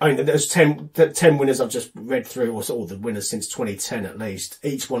back, I mean, there's 10 winners I've just read through, or the winners since 2010 at least.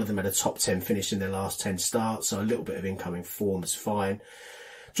 Each one of them had a top 10 finish in their last 10 starts, so a little bit of incoming form is fine.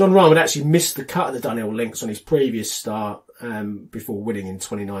 Jon Rahm had actually missed the cut of the Dunhill Links on his previous start before winning in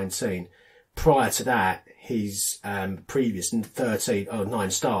 2019. Prior to that, his previous 9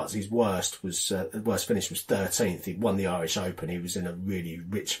 starts, his worst finish was 13th. He won the Irish Open. He was in a really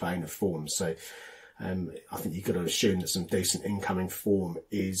rich vein of form, so I think you've got to assume that some decent incoming form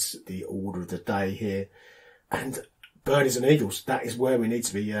is the order of the day here. And birdies and eagles, that is where we need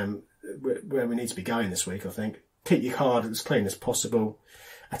to be going this week, I think. Keep your card as clean as possible.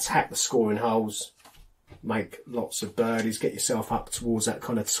 Attack the scoring holes. Make lots of birdies. Get yourself up towards that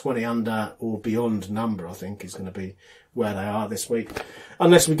kind of 20 under or beyond number, I think, is going to be where they are this week.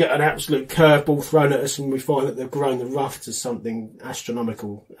 Unless we get an absolute curveball thrown at us and we find that they've grown the rough to something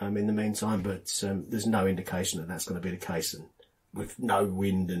astronomical in the meantime. But there's no indication that that's going to be the case. And with no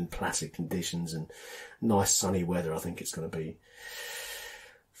wind and placid conditions and nice sunny weather, I think it's going to be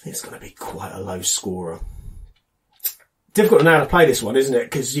quite a low scorer. Difficult to know how to play this one, isn't it?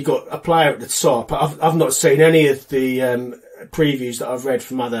 Because you've got a player at the top. I've not seen any of the previews that I've read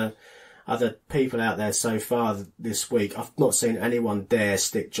from other people out there so far this week. I've not seen anyone dare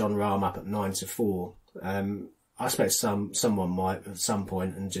stick Jon Rahm up at 9-4. I expect someone might at some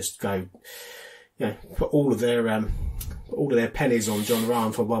point and just go, put all of their pennies on Jon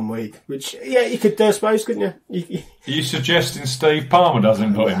Rahm for 1 week. Which, you could do, I suppose, couldn't you? Are you suggesting Steve Palmer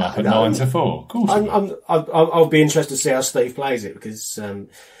doesn't put him up at 9-4? Of course. I'll be interested to see how Steve plays it, because he'll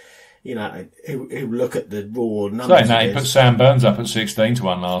look at the raw numbers. Saying that, he put Sam Burns up at 16-1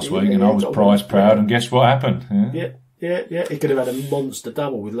 last week, and I was prize proud. And guess what happened? Yeah. He could have had a monster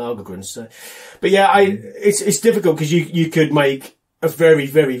double with Lagergren. So, but it's difficult because you could make a very,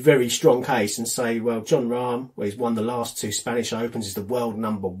 very, very strong case and say, well, Jon Rahm, he's won the last 2 Spanish Opens, he's the world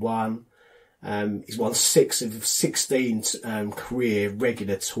number 1. He's won 6 of 16 career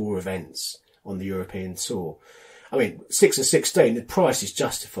regular tour events on the European Tour. I mean, 6 of 16, the price is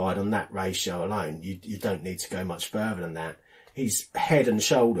justified on that ratio alone. You don't need to go much further than that. He's head and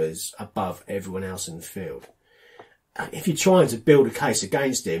shoulders above everyone else in the field. If you're trying to build a case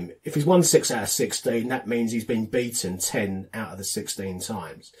against him, if he's won 6 out of 16, that means he's been beaten 10 out of the 16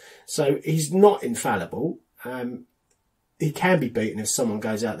 times. So he's not infallible. He can be beaten if someone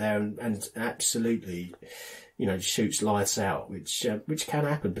goes out there and absolutely, shoots lights out, which can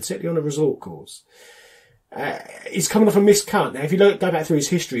happen, particularly on a resort course. He's coming off a missed cut. Now, if you go back through his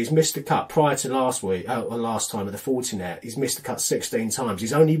history, he's missed the cut prior to last time at the 40-net. He's missed the cut 16 times.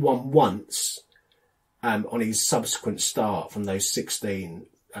 He's only won once on his subsequent start from those 16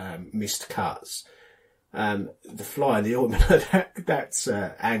 missed cuts. The fly in the ointment,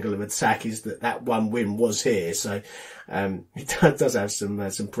 that angle of attack is that one win was here. So he does have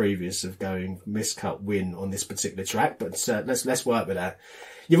some previous of going miscut win on this particular track. But let's work with that.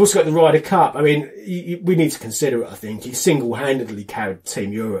 You've also got the Ryder Cup. I mean, we need to consider it, I think. He single-handedly carried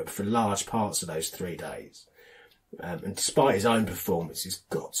Team Europe for large parts of those 3 days. And despite his own performance, he's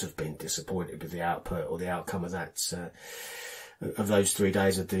got to have been disappointed with the output or the outcome of that, of those 3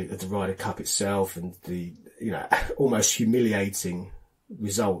 days of the Ryder Cup itself, and the, almost humiliating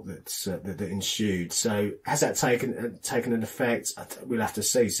result that ensued. So has that taken an effect? We'll have to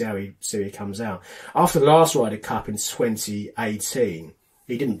see how he comes out. After the last Ryder Cup in 2018,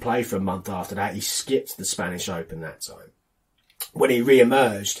 he didn't play for a month after that. He skipped the Spanish Open that time. When he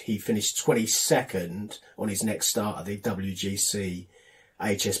re-emerged, he finished 22nd on his next start at the WGC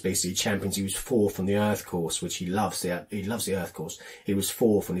HSBC Champions. He was 4th on the Earth course, which he loves the Earth course. He was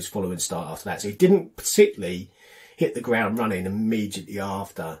 4th on his following start after that. So he didn't particularly hit the ground running immediately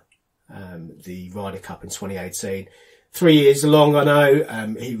after the Ryder Cup in 2018. 3 years long, I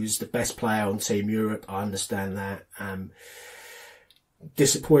know. He was the best player on Team Europe. I understand that.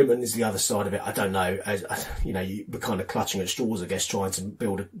 Disappointment is the other side of it. I don't know. We're kind of clutching at straws, I guess, trying to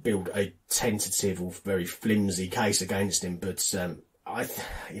build a tentative or very flimsy case against him. But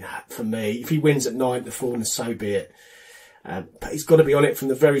for me, if he wins at 9-4, then so be it. But he's got to be on it from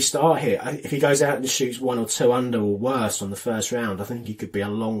the very start here. If he goes out and shoots 1 or 2 under or worse on the first round, I think he could be a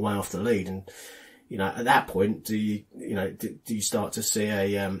long way off the lead. And at that point, do you start to see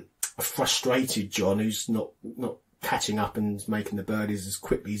a frustrated Jon who's not catching up and making the birdies as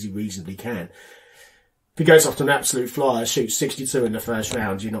quickly as he reasonably can? If he goes off to an absolute flyer, shoots 62 in the first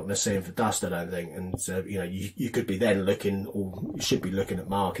round, you're not going to see him for dust, I don't think. And, you could be then looking, or you should be looking at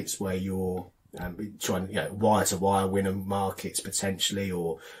markets where you're trying, wire-to-wire winner markets potentially,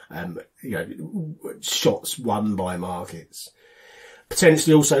 or, shots won by markets.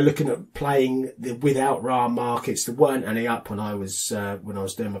 Potentially also looking at playing the without Rahm markets. There weren't any up when I was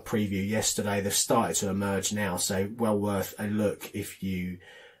doing my preview yesterday. They've started to emerge now, so well worth a look if you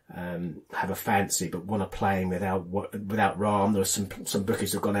have a fancy but want to play him without Rahm. There are some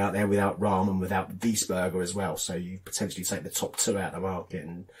bookies that have gone out there without Rahm and without Wiesberger as well. So you potentially take the top 2 out of the market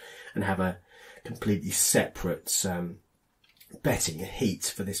and have a completely separate betting heat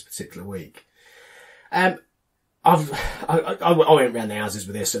for this particular week. I went round the houses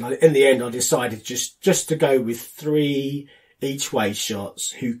with this, and in the end I decided just to go with 3 each way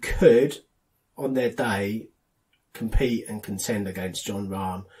shots who could, on their day, compete and contend against Jon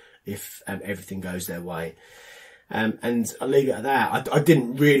Rahm if everything goes their way. And I'll leave it at that. I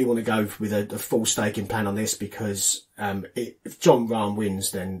didn't really want to go with a full staking plan on this because if Jon Rahm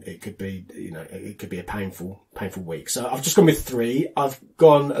wins, then it could be a painful week. So I've just gone with 3. I've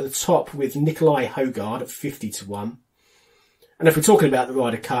gone at the top with Nicolai Højgaard at 50-1. And if we're talking about the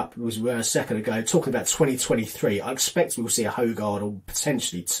Ryder Cup, as we were a second ago, talking about 2023, I expect we'll see a Højgaard or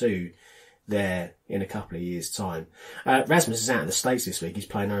potentially 2 there in a couple of years' time. Rasmus is out in the States this week. He's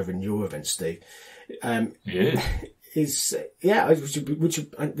playing over in your event, Steve. I've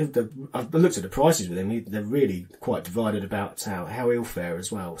looked at the prices with him. They're really quite divided about how he'll fare as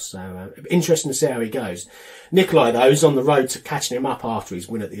well. So interesting to see how he goes. Nicolai, though, is on the road to catching him up after his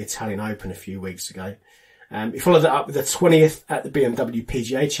win at the Italian Open a few weeks ago. He followed that up with a 20th at the BMW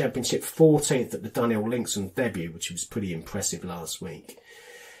PGA Championship, 14th at the Dunhill Links on debut, which was pretty impressive last week.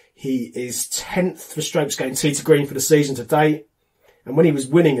 He is 10th for strokes gained tee to green for the season to date. And when he was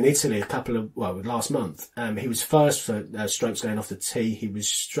winning in Italy last month, he was first for strokes going off the tee. He was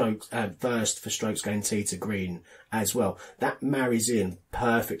first for strokes going tee to green as well. That marries in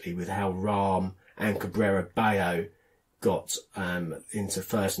perfectly with how Rahm and Cabrera Bello got into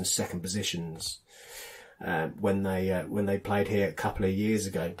first and second positions when they played here a couple of years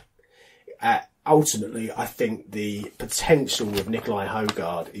ago. Ultimately, I think the potential with Nicolai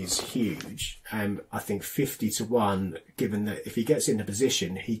Højgaard is huge. I think 50-1, given that if he gets into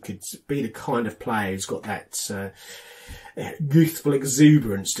position, he could be the kind of player who's got that youthful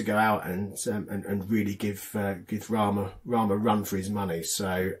exuberance to go out and really give Rahm a run for his money.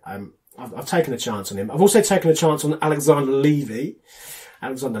 So I've taken a chance on him. I've also taken a chance on Alexander Levy,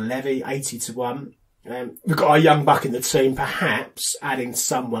 80-1. We've got our young buck in the team. Perhaps adding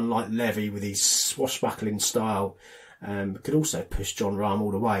someone like Levy with his swashbuckling style could also push Jon Rahm all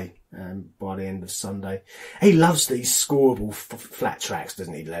the way by the end of Sunday. He loves these scoreable flat tracks,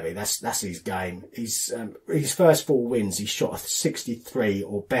 doesn't he, Levy? That's his game. His first 4 wins, he shot a 63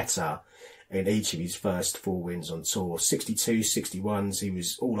 or better in each of his first 4 wins on tour. 62, 61s, he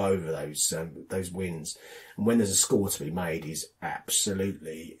was all over those wins. And when there's a score to be made, he's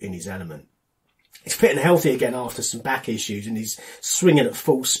absolutely in his element. He's fit and healthy again after some back issues, and he's swinging at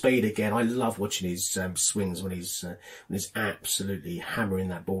full speed again. I love watching his swings when he's absolutely hammering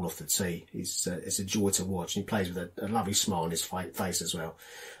that ball off the tee. It's a joy to watch, and he plays with a lovely smile on his face as well.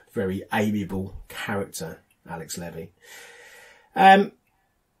 Very amiable character, Alex Levy.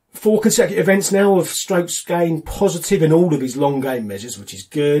 4 consecutive events now of strokes gained positive in all of his long game measures, which is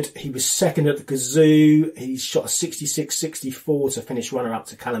good. He was second at the Kazoo. He shot a 66-64 to finish runner-up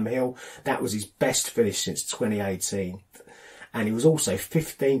to Callum Hill. That was his best finish since 2018. And he was also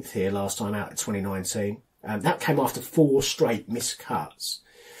 15th here last time out at 2019. That came after 4 straight missed cuts.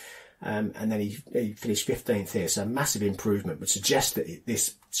 And then he finished 15th here. So a massive improvement would suggest that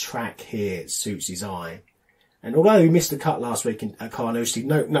this track here suits his eye. And although he missed the cut last week at Carnoustie,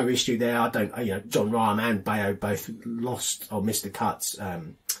 no issue there. Jon Rahm and Bayo both lost or missed the cuts,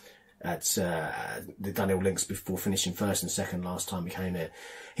 at, the Dunhill Links before finishing first and second last time he came here.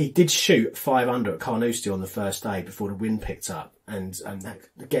 He did shoot 5 under at Carnoustie on the first day before the wind picked up. And that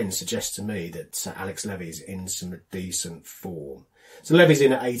again suggests to me that Alex Levy's in some decent form. So Levy's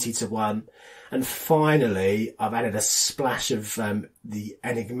in at 80-1. And finally, I've added a splash of, the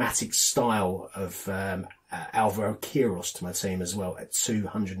enigmatic style of, Alvaro Quiros to my team as well at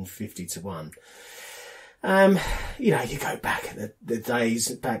 250-1. You go back the days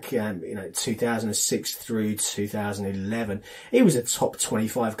back, 2006 through 2011. He was a top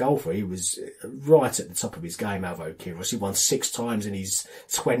 25 golfer. He was right at the top of his game, Alvaro Quiros. He won 6 times in his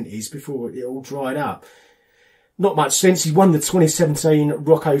 20s before it all dried up. Not much since. He won the 2017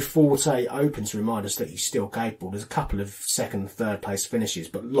 Rocco Forte Open to remind us that he's still capable. There's a couple of second, third place finishes,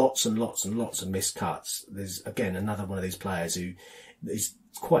 but lots and lots and lots of missed cuts. There's, again, another one of these players who is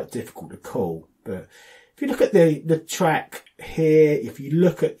quite difficult to call. But if you look at the track here, if you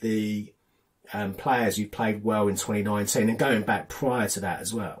look at the players who played well in 2019 and going back prior to that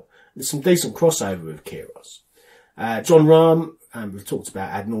as well, there's some decent crossover with Quiros. Jon Rahm, we've talked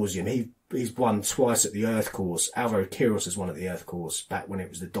about ad nauseum. He's won twice at the Earth Course. Alvaro Quiros has won at the Earth Course back when it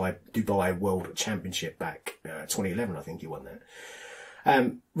was the Dubai World Championship back 2011, I think he won that.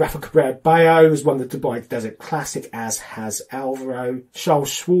 Rafa Cabrera Bayo has won the Dubai Desert Classic, as has Alvaro. Charles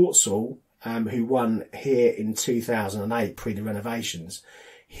Schwartzel, who won here in 2008 pre the renovations,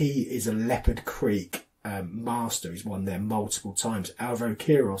 he is a Leopard Creek master. He's won there multiple times. Alvaro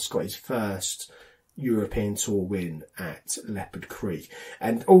Quiros got his first European Tour win at Leopard Creek.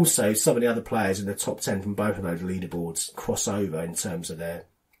 And also some of the other players in the top 10 from both of those leaderboards cross over in terms of their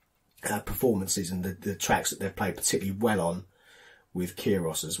performances and the tracks that they've played particularly well on with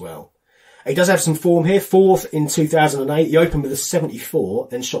Quiros as well. He does have some form here. 4th in 2008. He opened with a 74,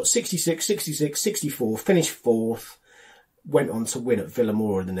 then shot 66, 66, 64, finished 4th, went on to win at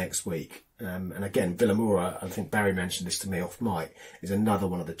Villamoura the next week. And again, Villamoura, I think Barry mentioned this to me off mic, is another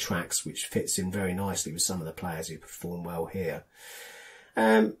one of the tracks which fits in very nicely with some of the players who perform well here.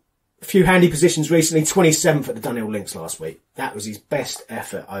 A few handy positions recently. 27th at the Dunhill Links last week. That was his best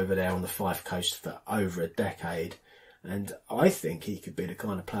effort over there on the Fife Coast for over a decade. And I think he could be the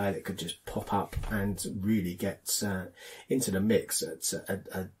kind of player that could just pop up and really get into the mix at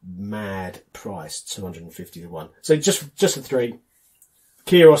a mad price, 250-1. So just the 3.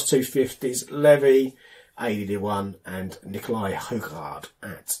 Quiros 250s, Levy 80-1, and Nikolai Højgaard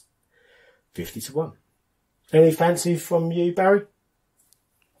at 50-1. Any fancy from you, Barry?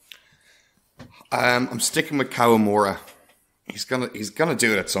 I'm sticking with Kawamura. He's gonna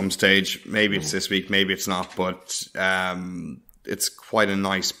do it at some stage. Maybe it's this week, maybe it's not, but it's quite a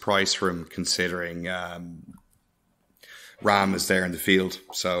nice price for him considering Rahm is there in the field.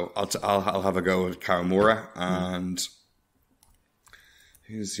 So I'll have a go with Kawamura. And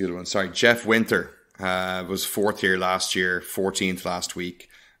who's the other one? Sorry, Jeff Winter was 4th here last year, 14th last week,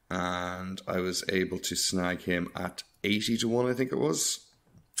 and I was able to snag him at 80-1, I think it was.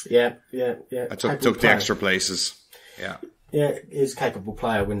 Yeah. I took the extra places. Yeah. Yeah, he's a capable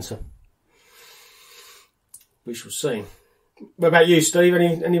player, Winter. We shall see. What about you, Steve?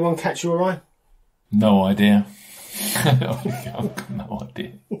 Anyone catch your eye? No idea. No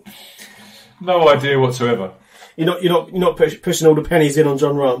idea. No idea whatsoever. You're not pushing all the pennies in on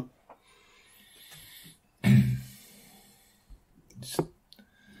Jon Rahm.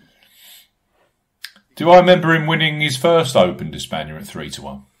 Do I remember him winning his first Open de Espana at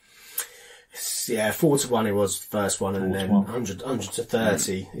 3-1? Yeah, 4-1 it was the first one, and then 100 to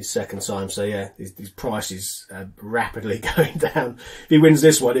 30 his second time. So yeah, his price is rapidly going down. If he wins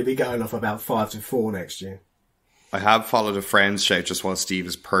this one, he'll be going off about 5-4 next year. I have followed a friend's shout just while Steve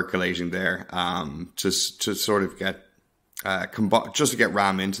is percolating there, just to sort of get just to get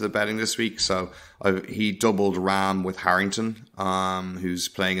Rahm into the betting this week. So he doubled Rahm with Harrington, who's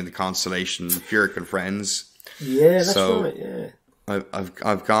playing in the constellation Furyk and Friends. Yeah, that's right. Yeah,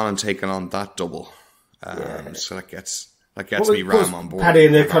 I've gone and taken on that double. So that gets me Rahm on board. Paddy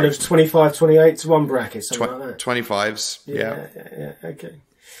in the kind of 25-28 to 1 bracket, something like that. 25s. Yeah. Okay.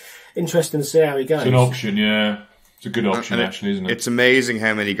 Interesting to see how he goes. It's an option, yeah. It's a good option, actually, isn't it? It's amazing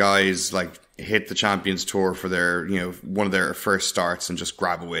how many guys like hit the Champions Tour for their, one of their first starts and just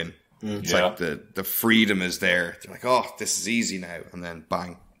grab a win. It's like the freedom is there. They're like, oh, this is easy now, and then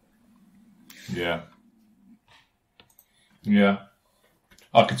bang. Yeah. Yeah.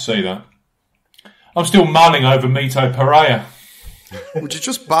 I could see that. I'm still mulling over Mito Pereira. Would you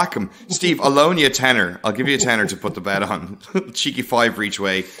just back him? Steve, I'll loan you a tenner. I'll give you a tenner to put the bet on. Cheeky 5 each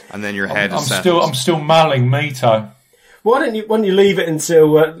way, and then your head is set. I'm still mulling Mito. Why don't you leave it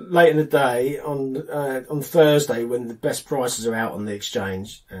until late in the day on Thursday when the best prices are out on the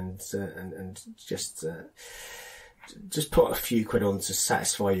exchange, and just put a few quid on to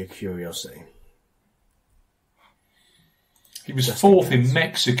satisfy your curiosity. He was fourth in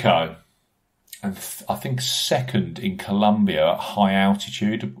Mexico, and I think second in Colombia at high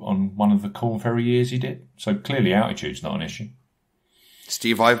altitude on one of the Corn Ferry years he did. So clearly altitude's not an issue.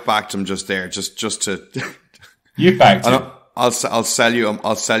 Steve, I've backed him just there, just to. You backed him. I'll sell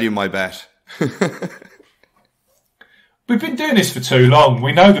you my bet. We've been doing this for too long.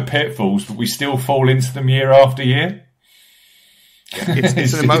 We know the pitfalls, but we still fall into them year after year.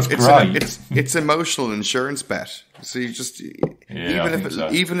 It's emotional insurance bet. So you just even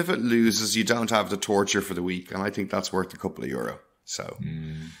if it loses, you don't have the torture for the week, and I think that's worth a couple of euro. So,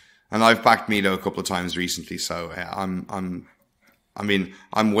 and I've backed Mito a couple of times recently. So I'm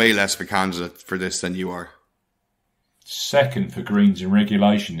way less of a candidate for this than you are. Second for greens in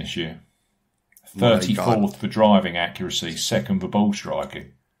regulation this year. 34th for driving accuracy. Second for ball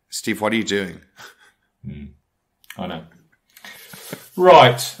striking. Steve, what are you doing? I know.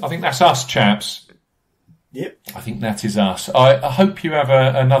 Right, I think that's us, chaps. Yep. I think that is us. I hope you have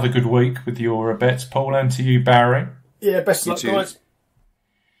another good week with your bets, Paul, and to you, Barry. Yeah, best of luck, guys.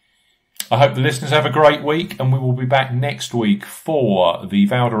 I hope the listeners have a great week, and we will be back next week for the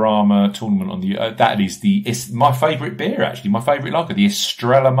Valderrama tournament on the. That is my favourite beer, actually. My favourite lager, the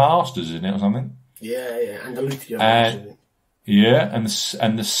Estrella Masters, isn't it, or something? Yeah, Andalusia. And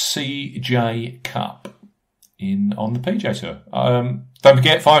the CJ Cup on the PGA Tour. Don't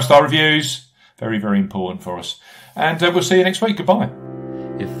forget 5-star reviews, very, very important for us. And we'll see you next week. Goodbye.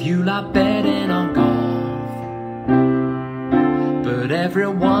 If you like betting on golf, but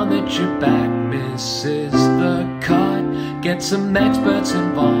everyone that you back misses the cut, get some experts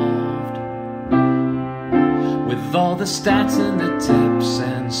involved with all the stats and the tips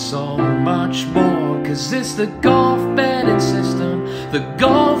and so much more. 'Cause it's the golf betting system, the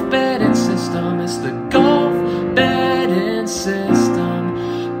golf betting system, it's the golf